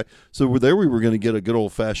was going to die. So there we were going to get a good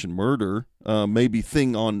old-fashioned murder, maybe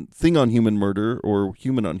thing on human murder or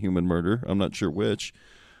human on human murder. I'm not sure which.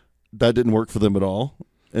 That didn't work for them at all.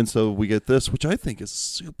 And so we get this, which I think is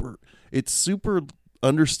super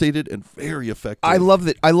understated and very effective. I love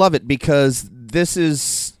it because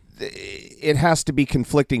it has to be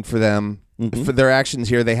conflicting for them. Mm-hmm. For their actions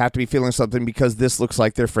here, they have to be feeling something because this looks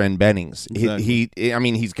like their friend Bennings. Exactly.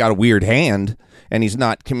 He's got a weird hand, and he's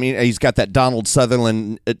not. He's got that Donald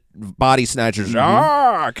Sutherland body snatchers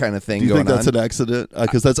kind of thing. Do you going think that's on. an accident?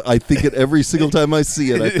 Because I think it every single time I see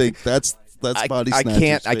it. I think that's body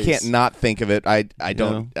snatchers. I can't not think of it. I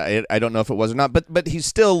don't know if it was or not. But he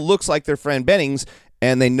still looks like their friend Bennings,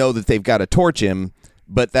 and they know that they've got to torch him.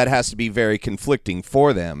 But that has to be very conflicting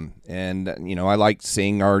for them, and I like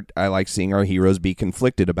seeing our heroes be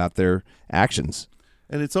conflicted about their actions.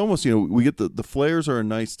 And it's almost we get the flares are a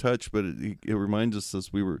nice touch, but it reminds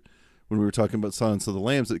us when we were talking about Silence of the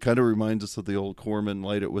Lambs. It kind of reminds us of the old Corman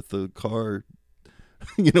light it with the car,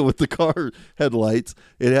 with the car headlights.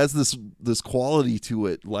 It has this quality to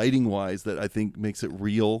it, lighting wise, that I think makes it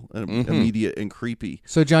real and immediate and creepy.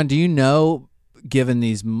 So, John, do you know? Given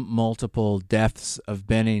these multiple deaths of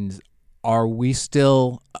Bennings, are we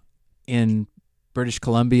still in British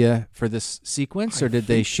Columbia for this sequence, or did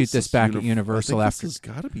they shoot this back at Universal after? This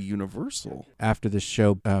has got to be Universal after the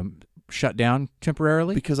show shut down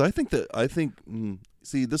temporarily. Because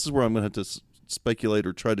see, this is where I'm going to have to speculate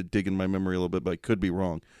or try to dig in my memory a little bit, but I could be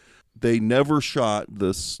wrong. They never shot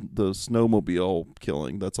the snowmobile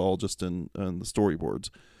killing. That's all just in the storyboards.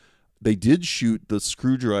 They did shoot the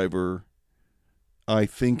screwdriver. I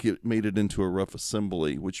think it made it into a rough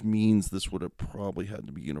assembly, which means this would have probably had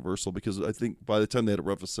to be Universal, because I think by the time they had a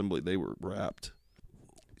rough assembly, they were wrapped.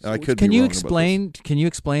 So Can you explain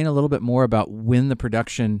a little bit more about when the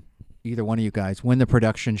production either one of you guys, when the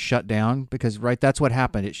production shut down? Because that's what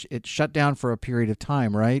happened. It shut down for a period of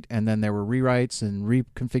time, right? And then there were rewrites and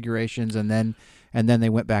reconfigurations, and then they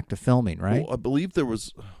went back to filming, right? Well, I believe there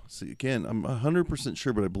was. See, again, I'm 100%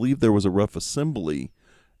 sure, but I believe there was a rough assembly,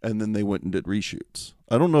 and then they went and did reshoots.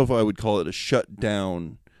 I don't know if I would call it a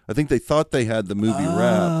shutdown. I think they thought they had the movie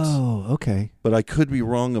wrapped. Oh, okay. But I could be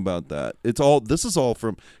wrong about that. This is all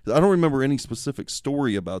from, I don't remember any specific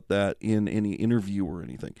story about that in any interview or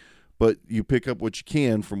anything. But you pick up what you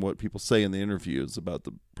can from what people say in the interviews about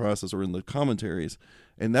the process or in the commentaries.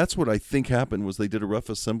 And that's what I think happened was they did a rough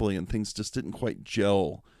assembly and things just didn't quite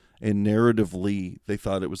gel. And narratively, they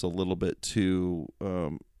thought it was a little bit too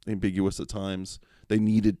ambiguous at times. They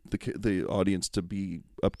needed the audience to be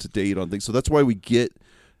up to date on things. So that's why we get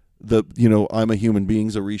I'm a Human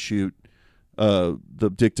Being's a reshoot,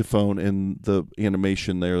 the dictaphone and the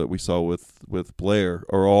animation there that we saw with Blair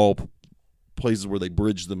are all places where they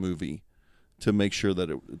bridged the movie to make sure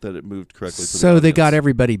that it moved correctly. So they got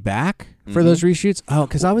everybody back for those reshoots? Oh,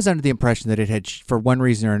 because I was under the impression that it had, for one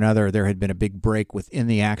reason or another, there had been a big break within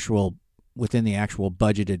the actual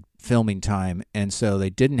budgeted filming time, and so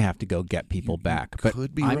they didn't have to go get people back. But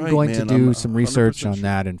I'm going to do some research on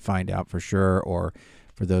that and find out for sure, or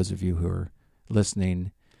for those of you who are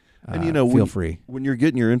listening, and feel free. When you're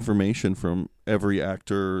getting your information from every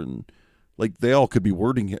actor, and like they all could be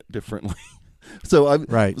wording it differently. So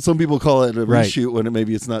some people call it a reshoot when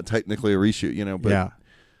maybe it's not technically a reshoot, But,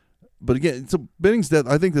 but again, so Benning's death,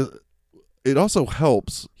 I think that it also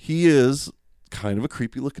helps. He is kind of a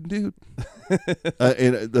creepy looking dude,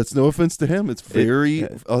 and that's no offense to him. It's very.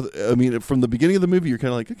 I mean, from the beginning of the movie, you're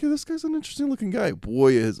kind of like, okay, this guy's an interesting looking guy.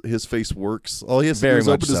 Boy, his face works. All he has to do is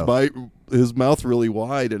open his mouth really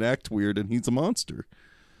wide and act weird, and he's a monster,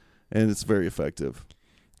 and it's very effective.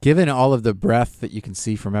 Given all of the breath that you can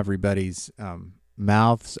see from everybody's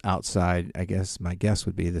mouths outside, I guess my guess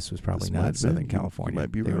would be this was probably not Southern California. You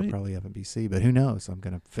might be they right. were probably up in BC, but who knows? I'm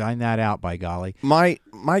going to find that out, by golly. My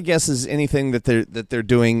guess is anything that they're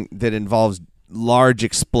doing that involves large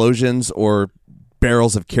explosions or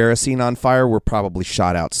barrels of kerosene on fire were probably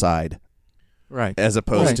shot outside, right? As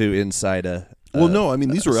opposed to inside a. Well, no, I mean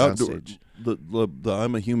these are outdoor. Stage. The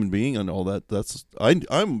I'm a Human Being and all that. That's I'm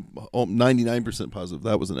 99% positive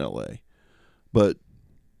that was in L.A. But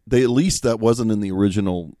that wasn't in the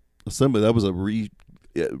original assembly. That was a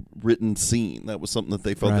written scene. That was something that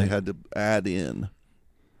they felt they had to add in.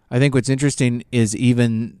 I think what's interesting is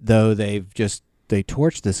even though they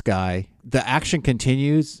torched this guy, the action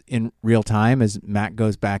continues in real time as Mac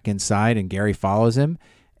goes back inside and Gary follows him,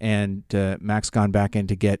 and Mac's gone back in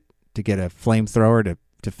to get a flamethrower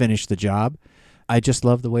to finish the job. I just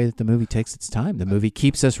love the way that the movie takes its time. The movie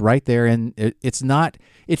keeps us right there, and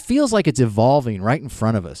it feels like it's evolving right in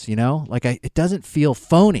front of us, Like it doesn't feel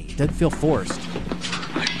phony. It doesn't feel forced.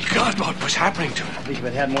 My God, what was happening to him? I think if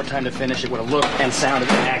it had more time to finish, it would have looked and sounded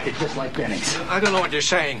and acted just like Benning's. I don't know what you're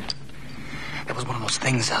saying. There was one of those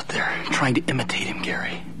things out there trying to imitate him,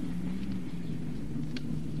 Gary.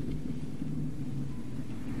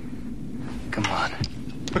 Come on.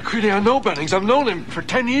 McCready, I know Bennings. I've known him for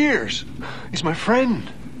 10 years. He's my friend.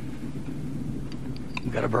 You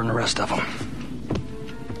gotta burn the rest of them.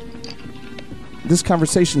 This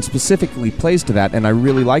conversation specifically plays to that, and I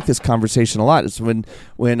really like this conversation a lot. It's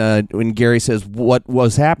when Gary says what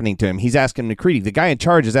was happening to him. He's asking McCready. The guy in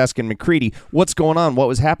charge is asking McCready what's going on, what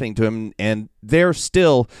was happening to him, and they're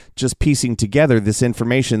still just piecing together this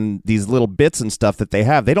information, these little bits and stuff that they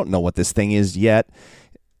have. They don't know what this thing is yet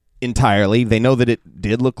entirely. They know that it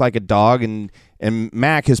did look like a dog, and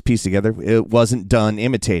Mac has pieced together it wasn't done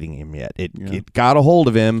imitating him yet. It got a hold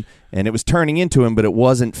of him, and it was turning into him, but it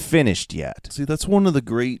wasn't finished yet. See, that's one of the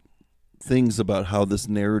great things about how this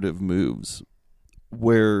narrative moves,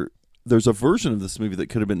 where there's a version of this movie that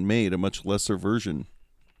could have been made, a much lesser version,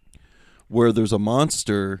 where there's a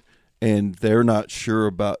monster, and they're not sure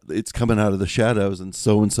about it's coming out of the shadows, and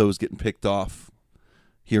so is getting picked off.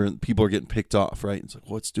 Here, people are getting picked off, right? It's like,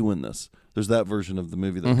 what's doing this? There's that version of the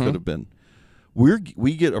movie that could have been.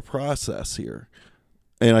 We get a process here,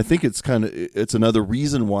 and I think it's another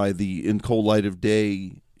reason why the In Cold Light of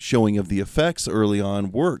Day showing of the effects early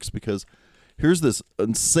on works, because here's this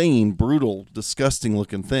insane, brutal, disgusting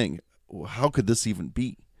looking thing. How could this even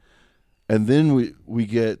be? And then we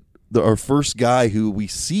get our first guy who we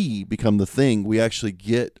see become the thing. We actually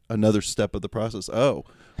get another step of the process. Oh,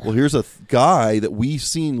 well, here's a guy that we've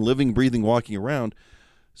seen living, breathing, walking around.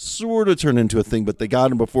 sort of turn into a thing, but they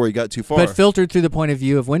got him before he got too far. But filtered through the point of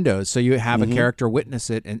view of Windows, so you have a character witness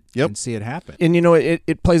it and see it happen. And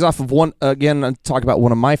it plays off of one, again, I'll talk about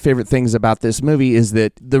one of my favorite things about this movie is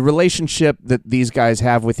that the relationship that these guys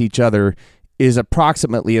have with each other is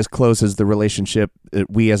approximately as close as the relationship that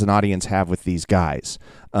we as an audience have with these guys.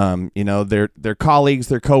 They're colleagues,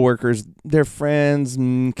 they're coworkers, they're friends,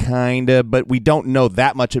 kind of, but we don't know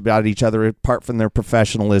that much about each other apart from their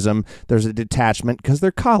professionalism. There's a detachment because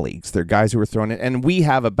they're colleagues. They're guys who are thrown in, and we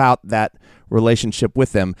have about that relationship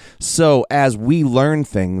with them. So as we learn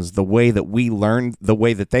things, the way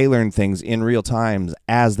that they learn things in real time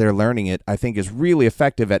as they're learning it, I think is really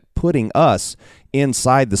effective at putting us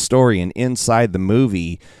inside the story and inside the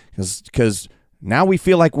movie, because now we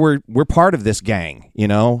feel like we're part of this gang.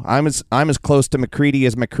 I'm as close to MacReady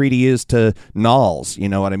as MacReady is to Knowles. You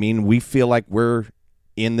know what I mean? We feel like we're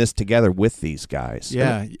in this together with these guys.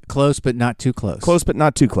 Yeah, close but not too close. Close but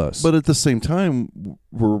not too close. But at the same time,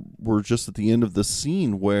 we're just at the end of the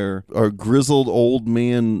scene where our grizzled old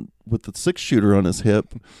man with the 6-shooter on his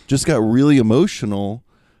hip just got really emotional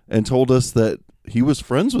and told us that he was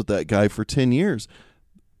friends with that guy for 10 years.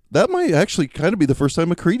 That might actually kind of be the first time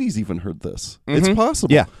MacReady's even heard this. It's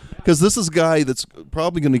possible. Yeah. Because this is a guy that's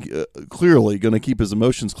probably going to, clearly going to keep his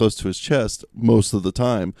emotions close to his chest most of the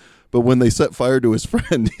time. But when they set fire to his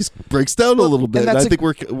friend, he breaks down a little bit. And I think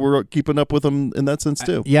we're keeping up with him in that sense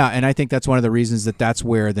too. Yeah, and I think that's one of the reasons that's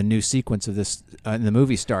where the new sequence of this in the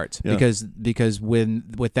movie starts. Yeah. Because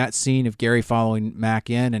with that scene of Gary following Mac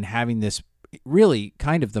in and having this really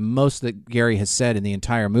kind of the most that Gary has said in the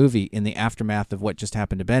entire movie in the aftermath of what just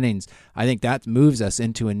happened to Bennings, I think that moves us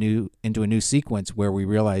into a new sequence where we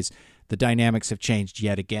realize the dynamics have changed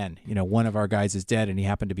yet again. One of our guys is dead and he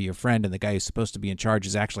happened to be your friend, and the guy who's supposed to be in charge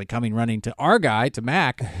is actually coming running to our guy, to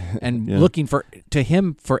Mac, and looking to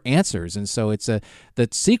him for answers. And so the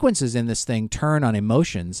sequences in this thing turn on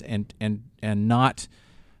emotions and not,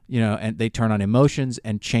 and they turn on emotions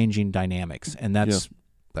and changing dynamics. And that's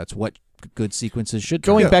what good sequences should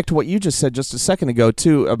Going back to what you just said just a second ago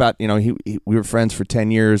too about we were friends for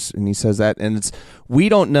 10 years, and he says that, and we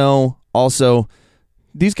don't know. Also,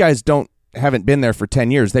 these guys haven't been there for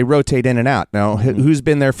 10 years. They rotate in and out. Now, who's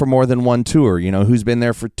been there for more than one tour? Who's been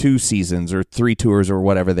there for 2 seasons or 3 tours or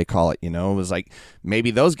whatever they call it? It was like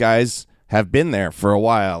maybe those guys have been there for a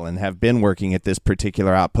while and have been working at this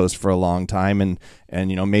particular outpost for a long time, and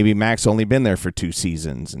maybe Mac's only been there for 2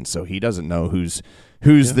 seasons, and so he doesn't know who's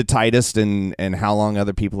the tightest and how long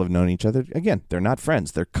other people have known each other. Again, they're not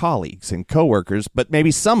friends. They're colleagues and coworkers, but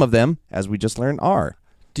maybe some of them, as we just learned, are.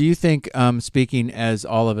 Do you think, speaking as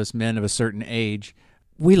all of us men of a certain age,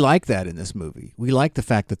 we like that in this movie? We like the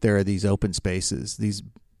fact that there are these open spaces, these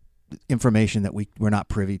information that we're not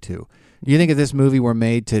privy to. Do you think if this movie were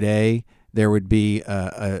made today, there would be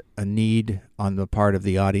a need on the part of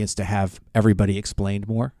the audience to have everybody explained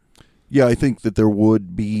more? Yeah, I think that there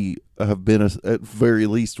would have been at very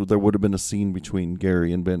least there would have been a scene between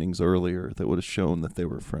Gary and Bennings earlier that would have shown that they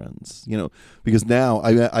were friends. Because now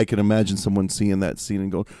I can imagine someone seeing that scene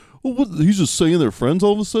and going, "Well, he's just saying they're friends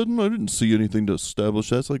all of a sudden? I didn't see anything to establish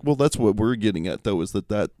that." It's like, well, that's what we're getting at, though, is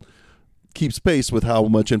that keeps pace with how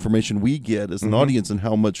much information we get as an audience and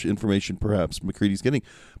how much information perhaps MacReady's getting.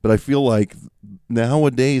 But I feel like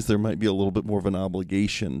nowadays there might be a little bit more of an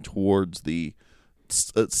obligation towards the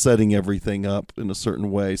setting everything up in a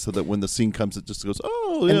certain way so that when the scene comes, it just goes,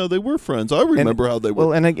 "Oh, yeah, they were friends. I remember how they were."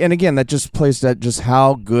 Well, and again, that just plays that just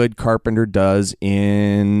how good Carpenter does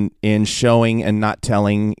in showing and not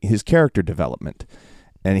telling his character development.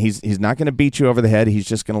 And he's not going to beat you over the head. He's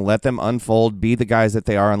just going to let them unfold, be the guys that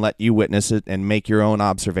they are, and let you witness it and make your own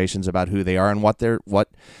observations about who they are and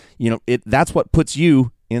that's what puts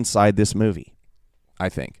you inside this movie, I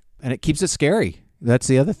think. And it keeps it scary. That's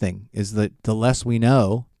the other thing, is that the less we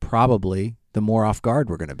know, probably the more off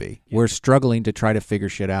guard we're going to be. We're struggling to try to figure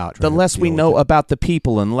shit out. The less we know about the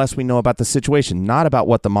people and the less we know about the situation, not about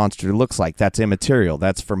what the monster looks like. That's immaterial.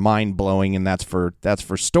 That's for mind-blowing, and that's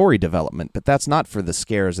for story development. But that's not for the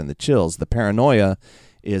scares and the chills. The paranoia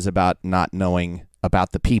is about not knowing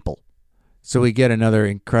about the people. So we get another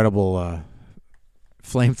incredible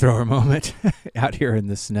flamethrower moment out here in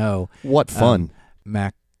the snow. What fun.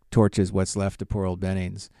 Mac torches what's left of poor old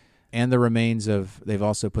Bennings, and the remains of. They've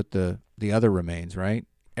also put the other remains, right?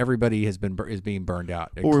 Everybody is being burned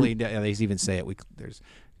out. They're cleaned out. They even say it. There's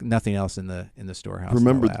nothing else in the storehouse.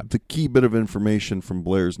 Remember, the key bit of information from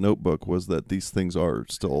Blair's notebook was that these things are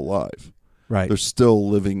still alive. Right. There's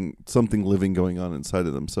still something living going on inside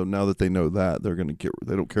of them. So now that they know that,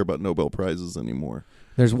 they don't care about Nobel Prizes anymore.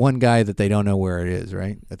 There's one guy that they don't know where it is,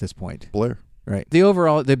 right? At this point, Blair. Right. The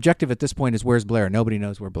objective at this point is where's Blair? Nobody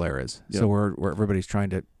knows where Blair is. Yep. So we're everybody's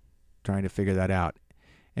trying to figure that out.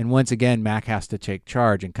 And once again, Mac has to take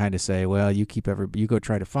charge and kind of say, well, you go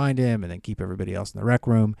try to find him and then keep everybody else in the rec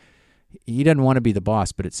room. He doesn't want to be the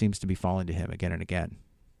boss, but it seems to be falling to him again and again.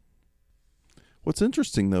 What's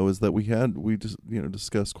interesting though is that we just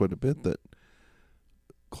discussed quite a bit that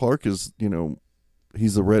Clark is,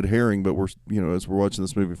 he's a red herring, but we're as we're watching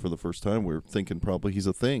this movie for the first time, we're thinking probably he's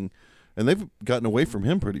a thing. And they've gotten away from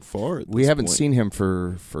him pretty far. We haven't seen him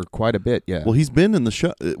for quite a bit yet. Well, he's been in the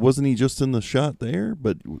shot. Wasn't he just in the shot there?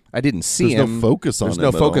 But I didn't see him. There's no focus on him.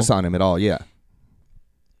 There's no focus on him at all, yeah.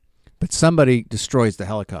 But somebody destroys the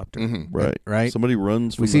helicopter. Mm-hmm. Right. Somebody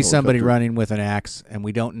runs from We the see somebody helicopter. running with an axe, and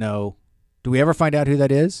we don't know. Do we ever find out who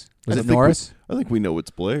that is? Was it Norris? I think we know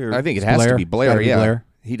it's Blair. I think it has to be Blair, Gotta be yeah. Blair.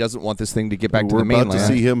 He doesn't want this thing to get back to We're the mainland. about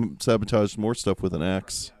to see him sabotage more stuff with an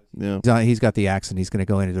axe. Yeah. He's got the axe, and he's going to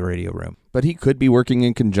go into the radio room. But he could be working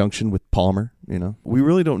in conjunction with Palmer, We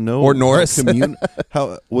really don't know. Or Norris.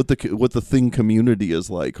 What the Thing community is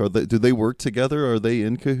like. Do they work together? Are they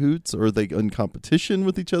in cahoots? Or are they in competition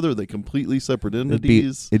with each other? Are they completely separate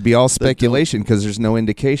entities? It'd be all speculation because there's no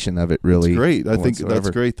indication of it really. It's great. I think whatsoever. that's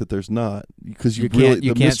great that there's not, because You can't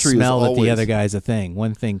mystery smell is that the always, other guy's a thing.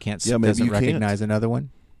 One thing doesn't recognize another one.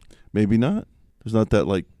 Maybe not. There's not that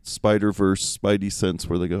like Spider-Verse Spidey sense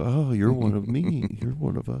where they go, oh, you're one of me. You're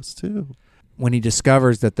one of us too. When he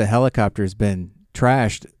discovers that the helicopter's been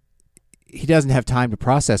trashed, he doesn't have time to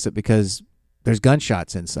process it because there's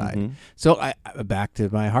gunshots inside. Mm-hmm. So I back to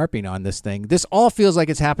my harping on this thing. This all feels like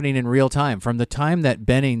it's happening in real time. From the time that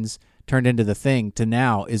Bennings turned into the Thing to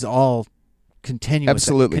now is all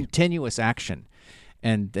continuous action.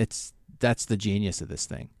 And that's the genius of this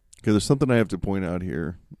thing. Okay, there's something I have to point out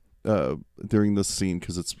here during this scene,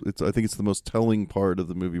 because it's I think it's the most telling part of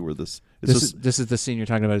the movie where this is the scene you're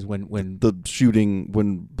talking about, is when the shooting,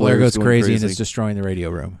 when Blair goes crazy and is destroying the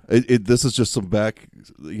radio room. This is just some back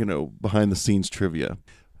behind the scenes trivia.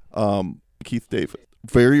 Keith David,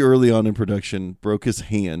 very early on in production, broke his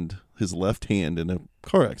left hand in a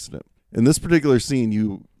car accident. In this particular scene,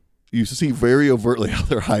 you see very overtly how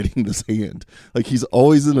they're hiding this hand. Like, he's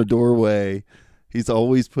always in a doorway. He's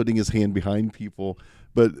always putting his hand behind people.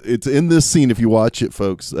 But it's in this scene, if you watch it,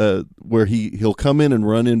 folks, where he'll come in and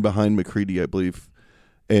run in behind McCready, I believe,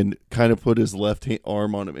 and kind of put his left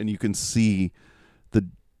arm on him, and you can see the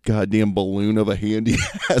goddamn balloon of a hand he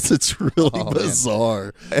has. It's really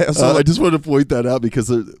bizarre. I just want to point that out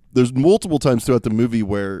because there's multiple times throughout the movie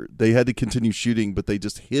where they had to continue shooting, but they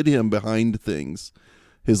just hid him behind things.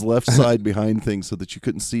 His left side behind things so that you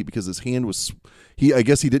couldn't see, because his hand was... I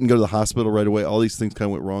guess he didn't go to the hospital right away. All these things kind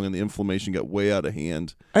of went wrong, and the inflammation got way out of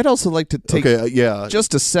hand. I'd also like to take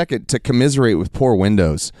just a second to commiserate with poor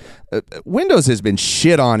Windows. Windows has been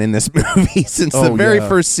shit on in this movie since the very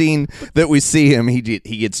first scene that we see him. He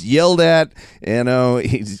gets yelled at,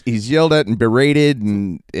 he's yelled at and berated,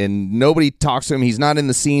 and nobody talks to him. He's not in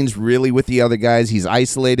the scenes really with the other guys. He's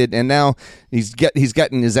isolated, and now he's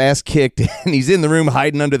gotten his ass kicked, and he's in the room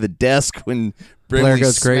hiding under the desk when Blair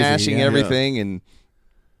goes crazy, smashing everything. And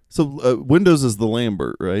so Windows is the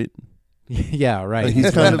Lambert, right? Yeah, right.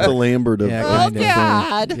 He's kind of the Lambert of...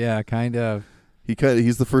 God. Yeah, kind of.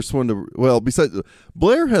 He's the first one to... Well, besides...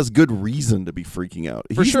 Blair has good reason to be freaking out.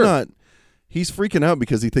 He's freaking out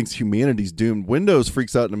because he thinks humanity's doomed. Windows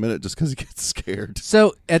freaks out in a minute just because he gets scared.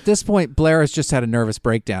 So at this point, Blair has just had a nervous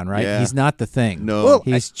breakdown, right? Yeah. He's not the Thing. No. Well,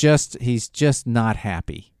 he's just not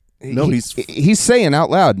happy. No, he's saying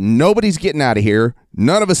out loud, nobody's getting out of here.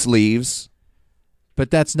 None of us leaves.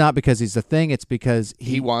 But that's not because he's the Thing. It's because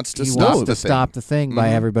he wants to stop the Thing by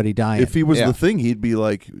everybody dying. If he was the Thing, he'd be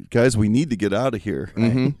like, guys, we need to get out of here.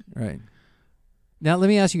 Right. Now, let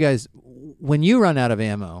me ask you guys, when you run out of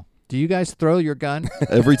ammo, do you guys throw your gun?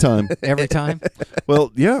 Every time. Every time?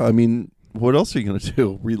 Well, yeah. I mean, what else are you going to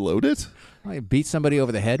do? Reload it? Well, you beat somebody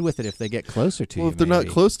over the head with it if they get closer to you. Well, if they're not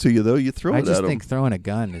close to you, though, you throw it at them. I just think throwing a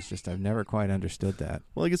gun is just, I've never quite understood that.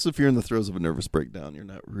 Well, I guess if you're in the throes of a nervous breakdown, you're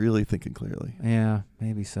not really thinking clearly. Yeah,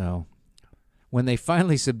 maybe so. When they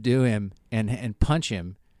finally subdue him and punch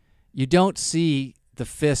him, you don't see the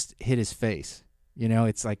fist hit his face.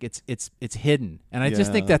 It's like it's hidden. And I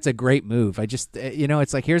just think that's a great move. I just,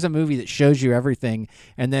 it's like, here's a movie that shows you everything,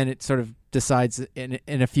 and then it sort of decides in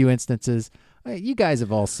a few instances, you guys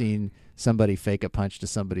have all seen somebody fake a punch to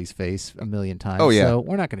somebody's face a million times. Oh, yeah. So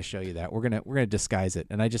we're not going to show you that. We're gonna disguise it.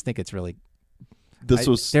 And I just think it's really...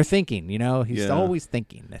 They're thinking, he's always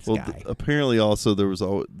thinking, this guy. Apparently also there was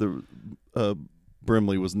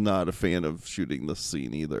Brimley was not a fan of shooting this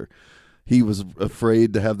scene either. He was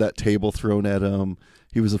afraid to have that table thrown at him.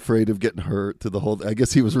 He was afraid of getting hurt to the whole. I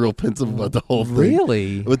guess he was real pensive about the whole thing.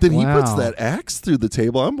 Really? But then he puts Wow. that axe through the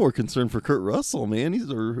table. I'm more concerned for Kurt Russell, man. He's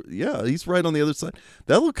right on the other side.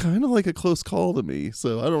 That looked kind of like a close call to me.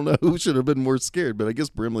 So I don't know who should have been more scared. But I guess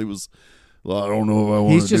Brimley was. Well, I don't know if I want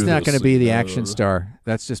to. He's just do not going this. to be the action star.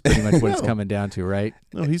 That's just pretty much what it's coming down to, right?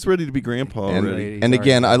 No, he's ready to be grandpa already. And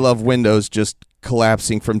again, I love Windows just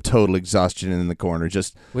collapsing from total exhaustion in the corner.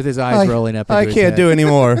 Just with his eyes rolling up. I into his can't head. do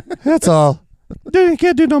anymore. That's all.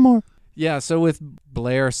 Can't do no more. Yeah, so with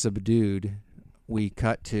Blair subdued, we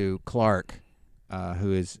cut to Clark,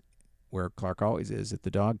 who is where Clark always is, at the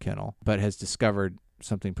dog kennel, but has discovered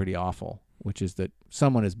something pretty awful, which is that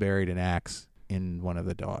someone has buried an axe in one of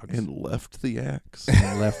the dogs. And left the axe.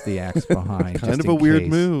 Behind. Kind just of a in weird case.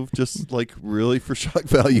 move, just like really for shock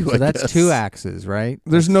value, So I that's guess. 2 axes, right?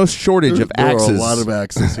 There's no shortage of There axes. are a lot of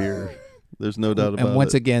axes here. There's no doubt about it. And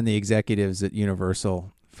once again, the executives at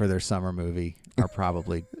Universal for their summer movie are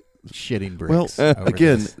probably shitting bricks. Well, over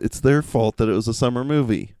again, this. it's their fault that it was a summer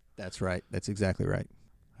movie. That's right. That's exactly right.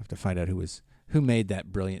 I have to find out who made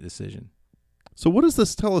that brilliant decision. So what does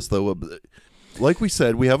this tell us, though? Like we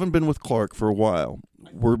said, we haven't been with Clark for a while.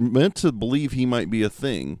 We're meant to believe he might be a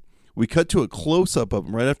thing. We cut to a close-up of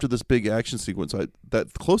him right after this big action sequence.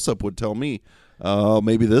 That close-up would tell me,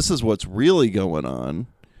 maybe this is what's really going on.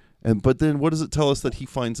 But then what does it tell us that he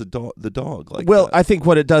finds the dog? Well, that? I think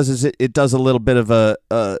what it does is it does a little bit of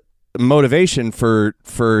a motivation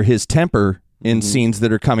for his temper in scenes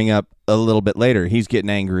that are coming up a little bit later. He's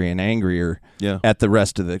getting angrier and angrier at the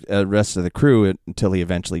rest of the crew until he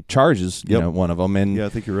eventually charges one of them. And I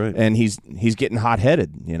think you're right. And he's getting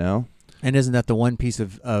hot-headed, And isn't that the one piece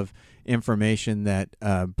of information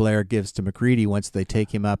that Blair gives to McCready once they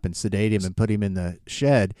take him up and sedate him and put him in the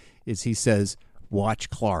shed? Is he says,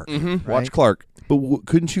 "Watch Clark." Right? Watch Clark. But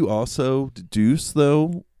couldn't you also deduce,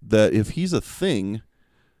 though, that if he's a thing,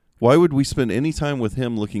 why would we spend any time with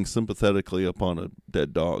him looking sympathetically upon a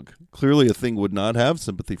dead dog? Clearly a thing would not have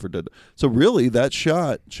sympathy for dead. So really, that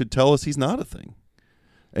shot should tell us he's not a thing.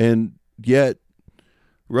 And yet,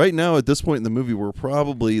 right now at this point in the movie, we're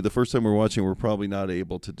probably, the first time we're watching, we're probably not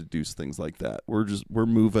able to deduce things like that. We're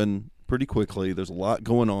moving pretty quickly. There's a lot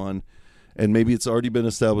going on. And maybe it's already been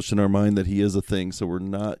established in our mind that he is a thing, so we're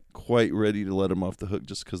not quite ready to let him off the hook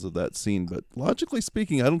just because of that scene. But logically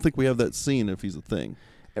speaking, I don't think we have that scene if he's a thing.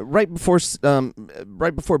 Right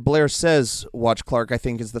before Blair says "Watch Clark," I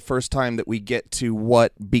think is the first time that we get to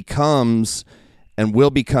what becomes and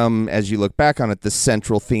will become, as you look back on it, the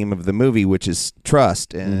central theme of the movie, which is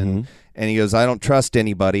trust. And he goes, "I don't trust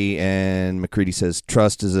anybody," and McCready says,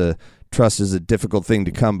 "Trust is a difficult thing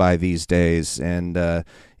to come by these days." And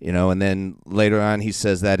and then later on he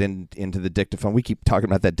says that into the dictaphone. We keep talking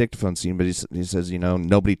about that dictaphone scene, but he says,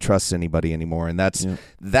 nobody trusts anybody anymore, and that's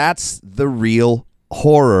the real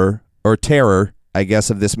horror or terror, I guess,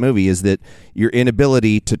 of this movie, is that your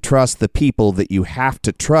inability to trust the people that you have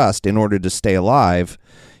to trust in order to stay alive.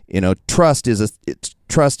 Trust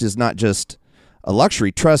is not just a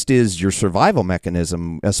luxury. Trust is your survival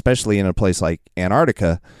mechanism, especially in a place like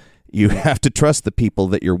Antarctica. You have to trust the people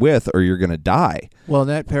that you're with, or you're going to die. Well,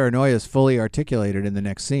 that paranoia is fully articulated in the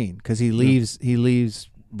next scene because he leaves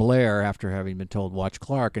Blair after having been told "Watch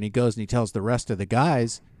Clark," and he goes and he tells the rest of the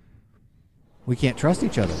guys, "We can't trust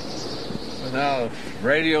each other." But now,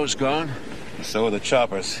 radio's gone. So are the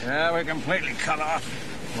choppers. Yeah, we're completely cut off.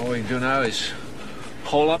 All we can do now is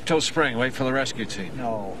hold up till spring, wait for the rescue team.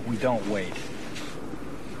 No, we don't wait.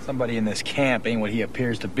 Somebody in this camp ain't what he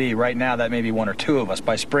appears to be. Right now, that may be 1 or 2 of us.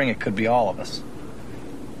 By spring, it could be all of us.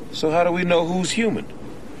 So how do we know who's human?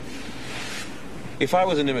 If I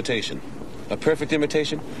was an imitation, a perfect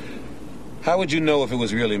imitation, how would you know if it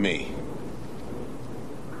was really me?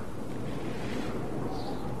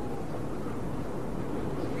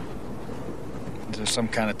 Is there some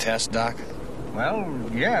kind of test, Doc? Well,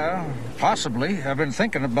 yeah, possibly. I've been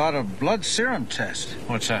thinking about a blood serum test.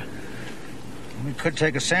 What's that? We could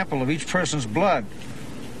take a sample of each person's blood.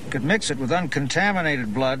 We could mix it with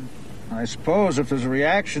uncontaminated blood. I suppose if there's a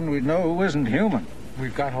reaction, we'd know who isn't human.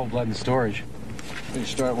 We've got whole blood in storage. We can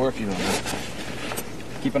start working on that.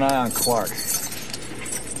 Keep an eye on Clark.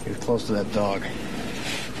 He was close to that dog.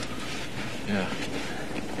 Yeah.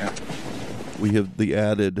 We have the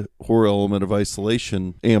added horror element of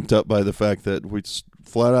isolation amped up by the fact that we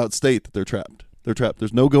flat out state that they're trapped. They're trapped.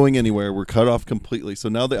 There's no going anywhere. We're cut off completely. So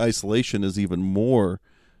now the isolation is even more.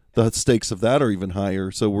 The stakes of that are even higher.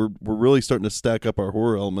 So we're really starting to stack up our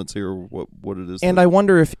horror elements here. What it is. And I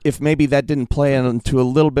wonder if maybe that didn't play into a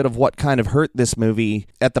little bit of what kind of hurt this movie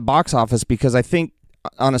at the box office, because I think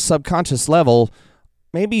on a subconscious level,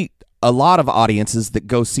 maybe a lot of audiences that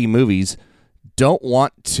go see movies don't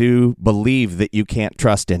want to believe that you can't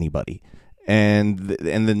trust anybody. And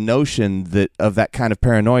the notion that of that kind of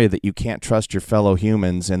paranoia that you can't trust your fellow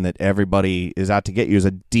humans and that everybody is out to get you is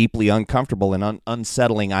a deeply uncomfortable and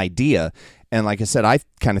unsettling idea. And like I said, I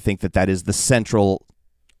kind of think that is the central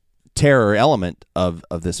terror element of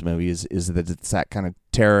this movie is that it's that kind of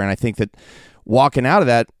terror. And I think that walking out of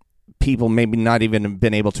that, people maybe not even have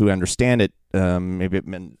been able to understand it, maybe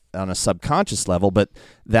on a subconscious level, but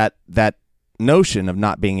that notion of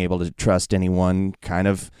not being able to trust anyone I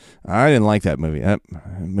didn't like that movie. That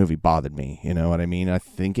movie bothered me. You know what I mean? I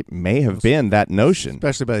think it may have been that notion.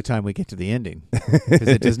 Especially by the time we get to the ending. Because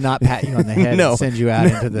it does not pat you on the head and send you out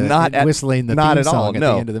into the whistling the theme song at the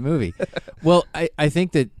end of the movie. Well, I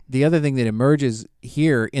think that the other thing that emerges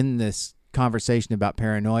here in this conversation about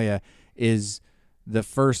paranoia is the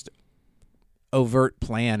first overt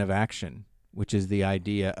plan of action, which is the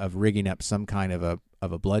idea of rigging up some kind of a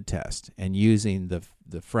blood test and using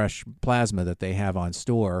the fresh plasma that they have on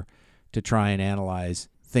store to try and analyze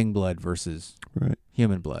thing blood versus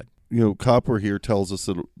human blood. Copper here tells us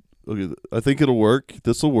I think it'll work.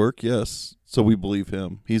 This will work, yes. So we believe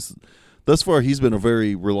him. Thus far he's been a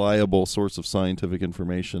very reliable source of scientific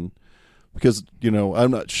information because,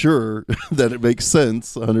 I'm not sure that it makes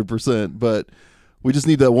sense 100%, but we just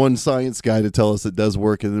need that one science guy to tell us it does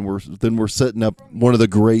work, and then we're setting up one of the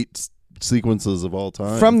great sequences of all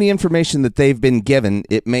time. From the information that they've been given,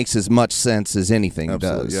 it makes as much sense as anything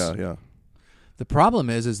does. Yeah. The problem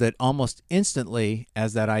is that almost instantly,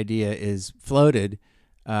 as that idea is floated,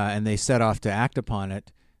 and they set off to act upon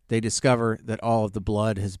it, they discover that all of the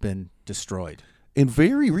blood has been destroyed. And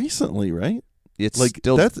very recently, right? It's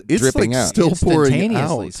still dripping out. Still pouring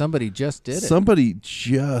out. Somebody just did it. Somebody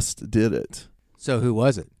just did it. So who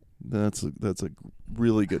was it? That's a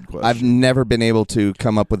really good question. I've never been able to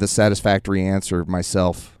come up with a satisfactory answer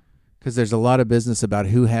myself. Because there's a lot of business about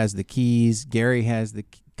who has the keys. Gary has the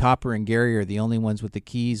Copper and Gary are the only ones with the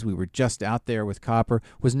keys. We were just out there with Copper.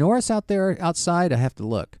 Was Norris out there outside? I have to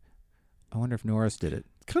look. I wonder if Norris did it.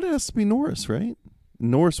 Kind of has to be Norris, right?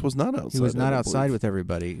 Norris was not outside. He was not outside with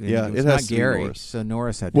everybody. Yeah, it was has not to Gary. Be Norris. So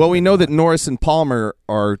Norris had. To Well, we know that Norris and Palmer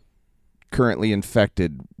are currently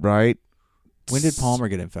infected, right? When did Palmer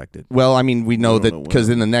get infected? Well, I mean, we know that because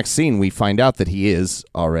in the next scene we find out that he is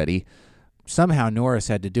already. Somehow Norris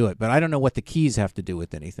had to do it, but I don't know what the keys have to do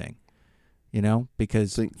with anything.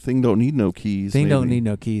 Because thing don't need no keys. Thing don't need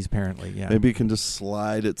no keys. Apparently, yeah. Maybe it can just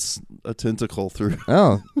slide a tentacle through.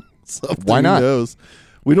 Oh, why not? Who knows?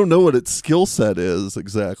 We don't know what its skill set is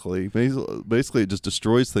exactly. Basically, it just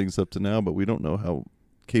destroys things up to now, but we don't know how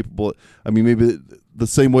capable. Maybe the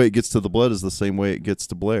same way it gets to the blood is the same way it gets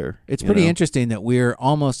to Blair. It's pretty interesting that we're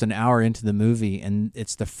almost an hour into the movie, and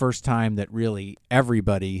it's the first time that really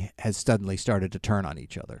everybody has suddenly started to turn on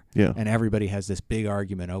each other. Yeah, and everybody has this big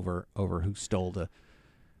argument over who stole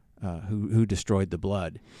who destroyed the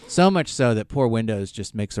blood. So much so that poor Windows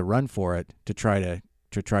just makes a run for it to try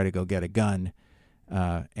to go get a gun,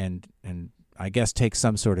 and I guess take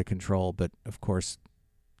some sort of control. But of course,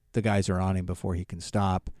 the guys are on him before he can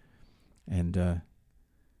stop, and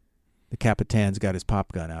the Capitan's got his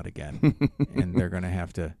pop gun out again, and they're going to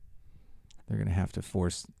have to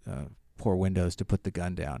force poor Windows to put the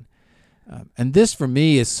gun down. And this, for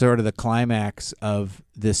me, is sort of the climax of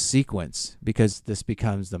this sequence, because this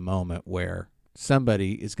becomes the moment where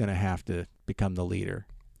somebody is going to have to become the leader.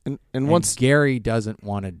 And once Gary doesn't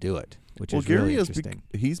want to do it, which is really interesting.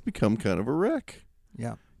 He's become kind of a wreck.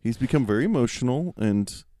 Yeah, he's become very emotional,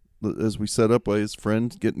 and as we set up by his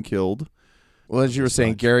friend getting killed. Well, as you were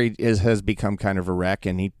saying, Gary has become kind of a wreck,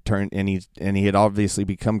 and he had obviously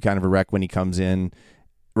become kind of a wreck when he comes in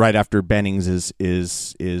right after Bennings is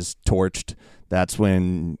torched. That's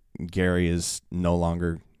when Gary is no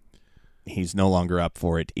longer up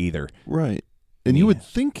for it either. Right. And you would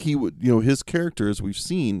think he would, his character, as we've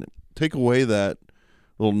seen, take away that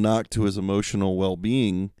little knock to his emotional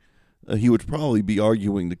well-being, he would probably be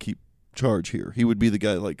arguing to keep charge here. He would be the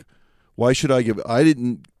guy like, why should I I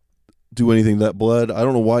didn't do anything to that blood. I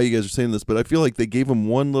don't know why you guys are saying this, but I feel like they gave him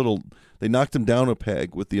they knocked him down a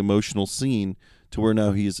peg with the emotional scene to where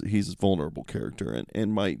now he's a vulnerable character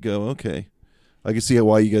and might go, okay, I can see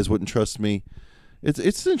why you guys wouldn't trust me. It's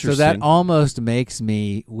interesting. So that almost makes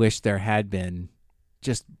me wish there had been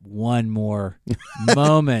just one more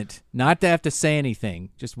moment, not to have to say anything,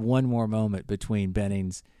 just one more moment between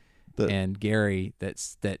Bennings and Gary that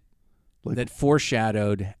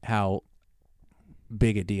foreshadowed how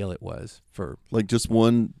big a deal it was for just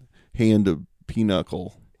one hand of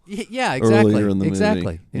pinochle. Yeah, exactly. Earlier in the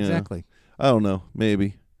movie. Exactly. I don't know.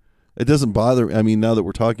 Maybe It doesn't bother. I mean, now that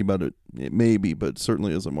we're talking about it, it may be, but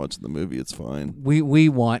certainly as I'm watching the movie, it's fine. We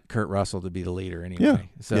want Kurt Russell to be the leader anyway. Yeah.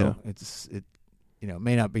 So it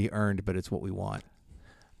may not be earned, but it's what we want.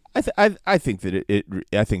 I think that it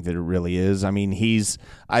really is. I mean,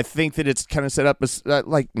 I think that it's kind of set up as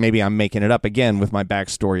like, maybe I'm making it up again with my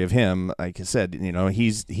backstory of him. Like I said,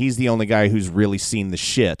 he's the only guy who's really seen the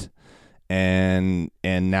shit, and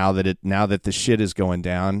now that the shit is going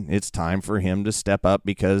down, it's time for him to step up,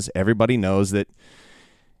 because everybody knows that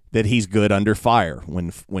he's good under fire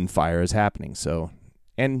when fire is happening. So,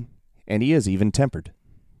 and he is even tempered.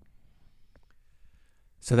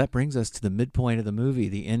 So that brings us to the midpoint of the movie,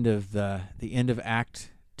 the end of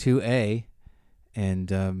Act 2A, and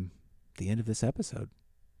the end of this episode.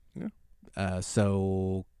 Yeah.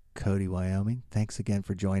 So Cody, Wyoming, thanks again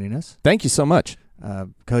for joining us. Thank you so much.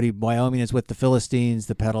 Cody, Wyoming is with the Philistines,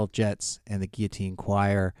 the Pedal Jets, and the Guillotine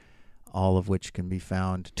Choir, two of which can be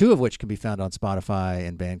found on Spotify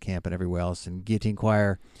and Bandcamp and everywhere else. And Guillotine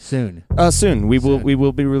Choir soon. Soon we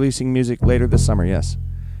will be releasing music later this summer. Yes.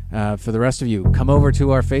 For the rest of you, come over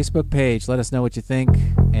to our Facebook page. Let us know what you think,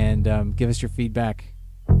 and give us your feedback.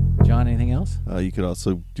 John, anything else? You could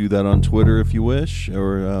also do that on Twitter if you wish,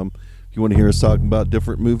 or if you want to hear us talking about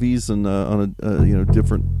different movies and on a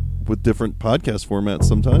different podcast formats.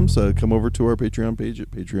 Sometimes come over to our Patreon page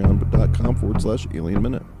at patreon.com/Alien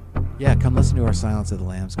Minute. Yeah, come listen to our Silence of the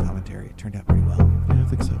Lambs commentary. It turned out pretty well. Yeah, I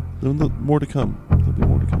think so. There'll be more to come.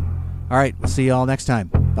 All right, we'll see you all next time.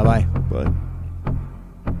 Bye-bye. Bye.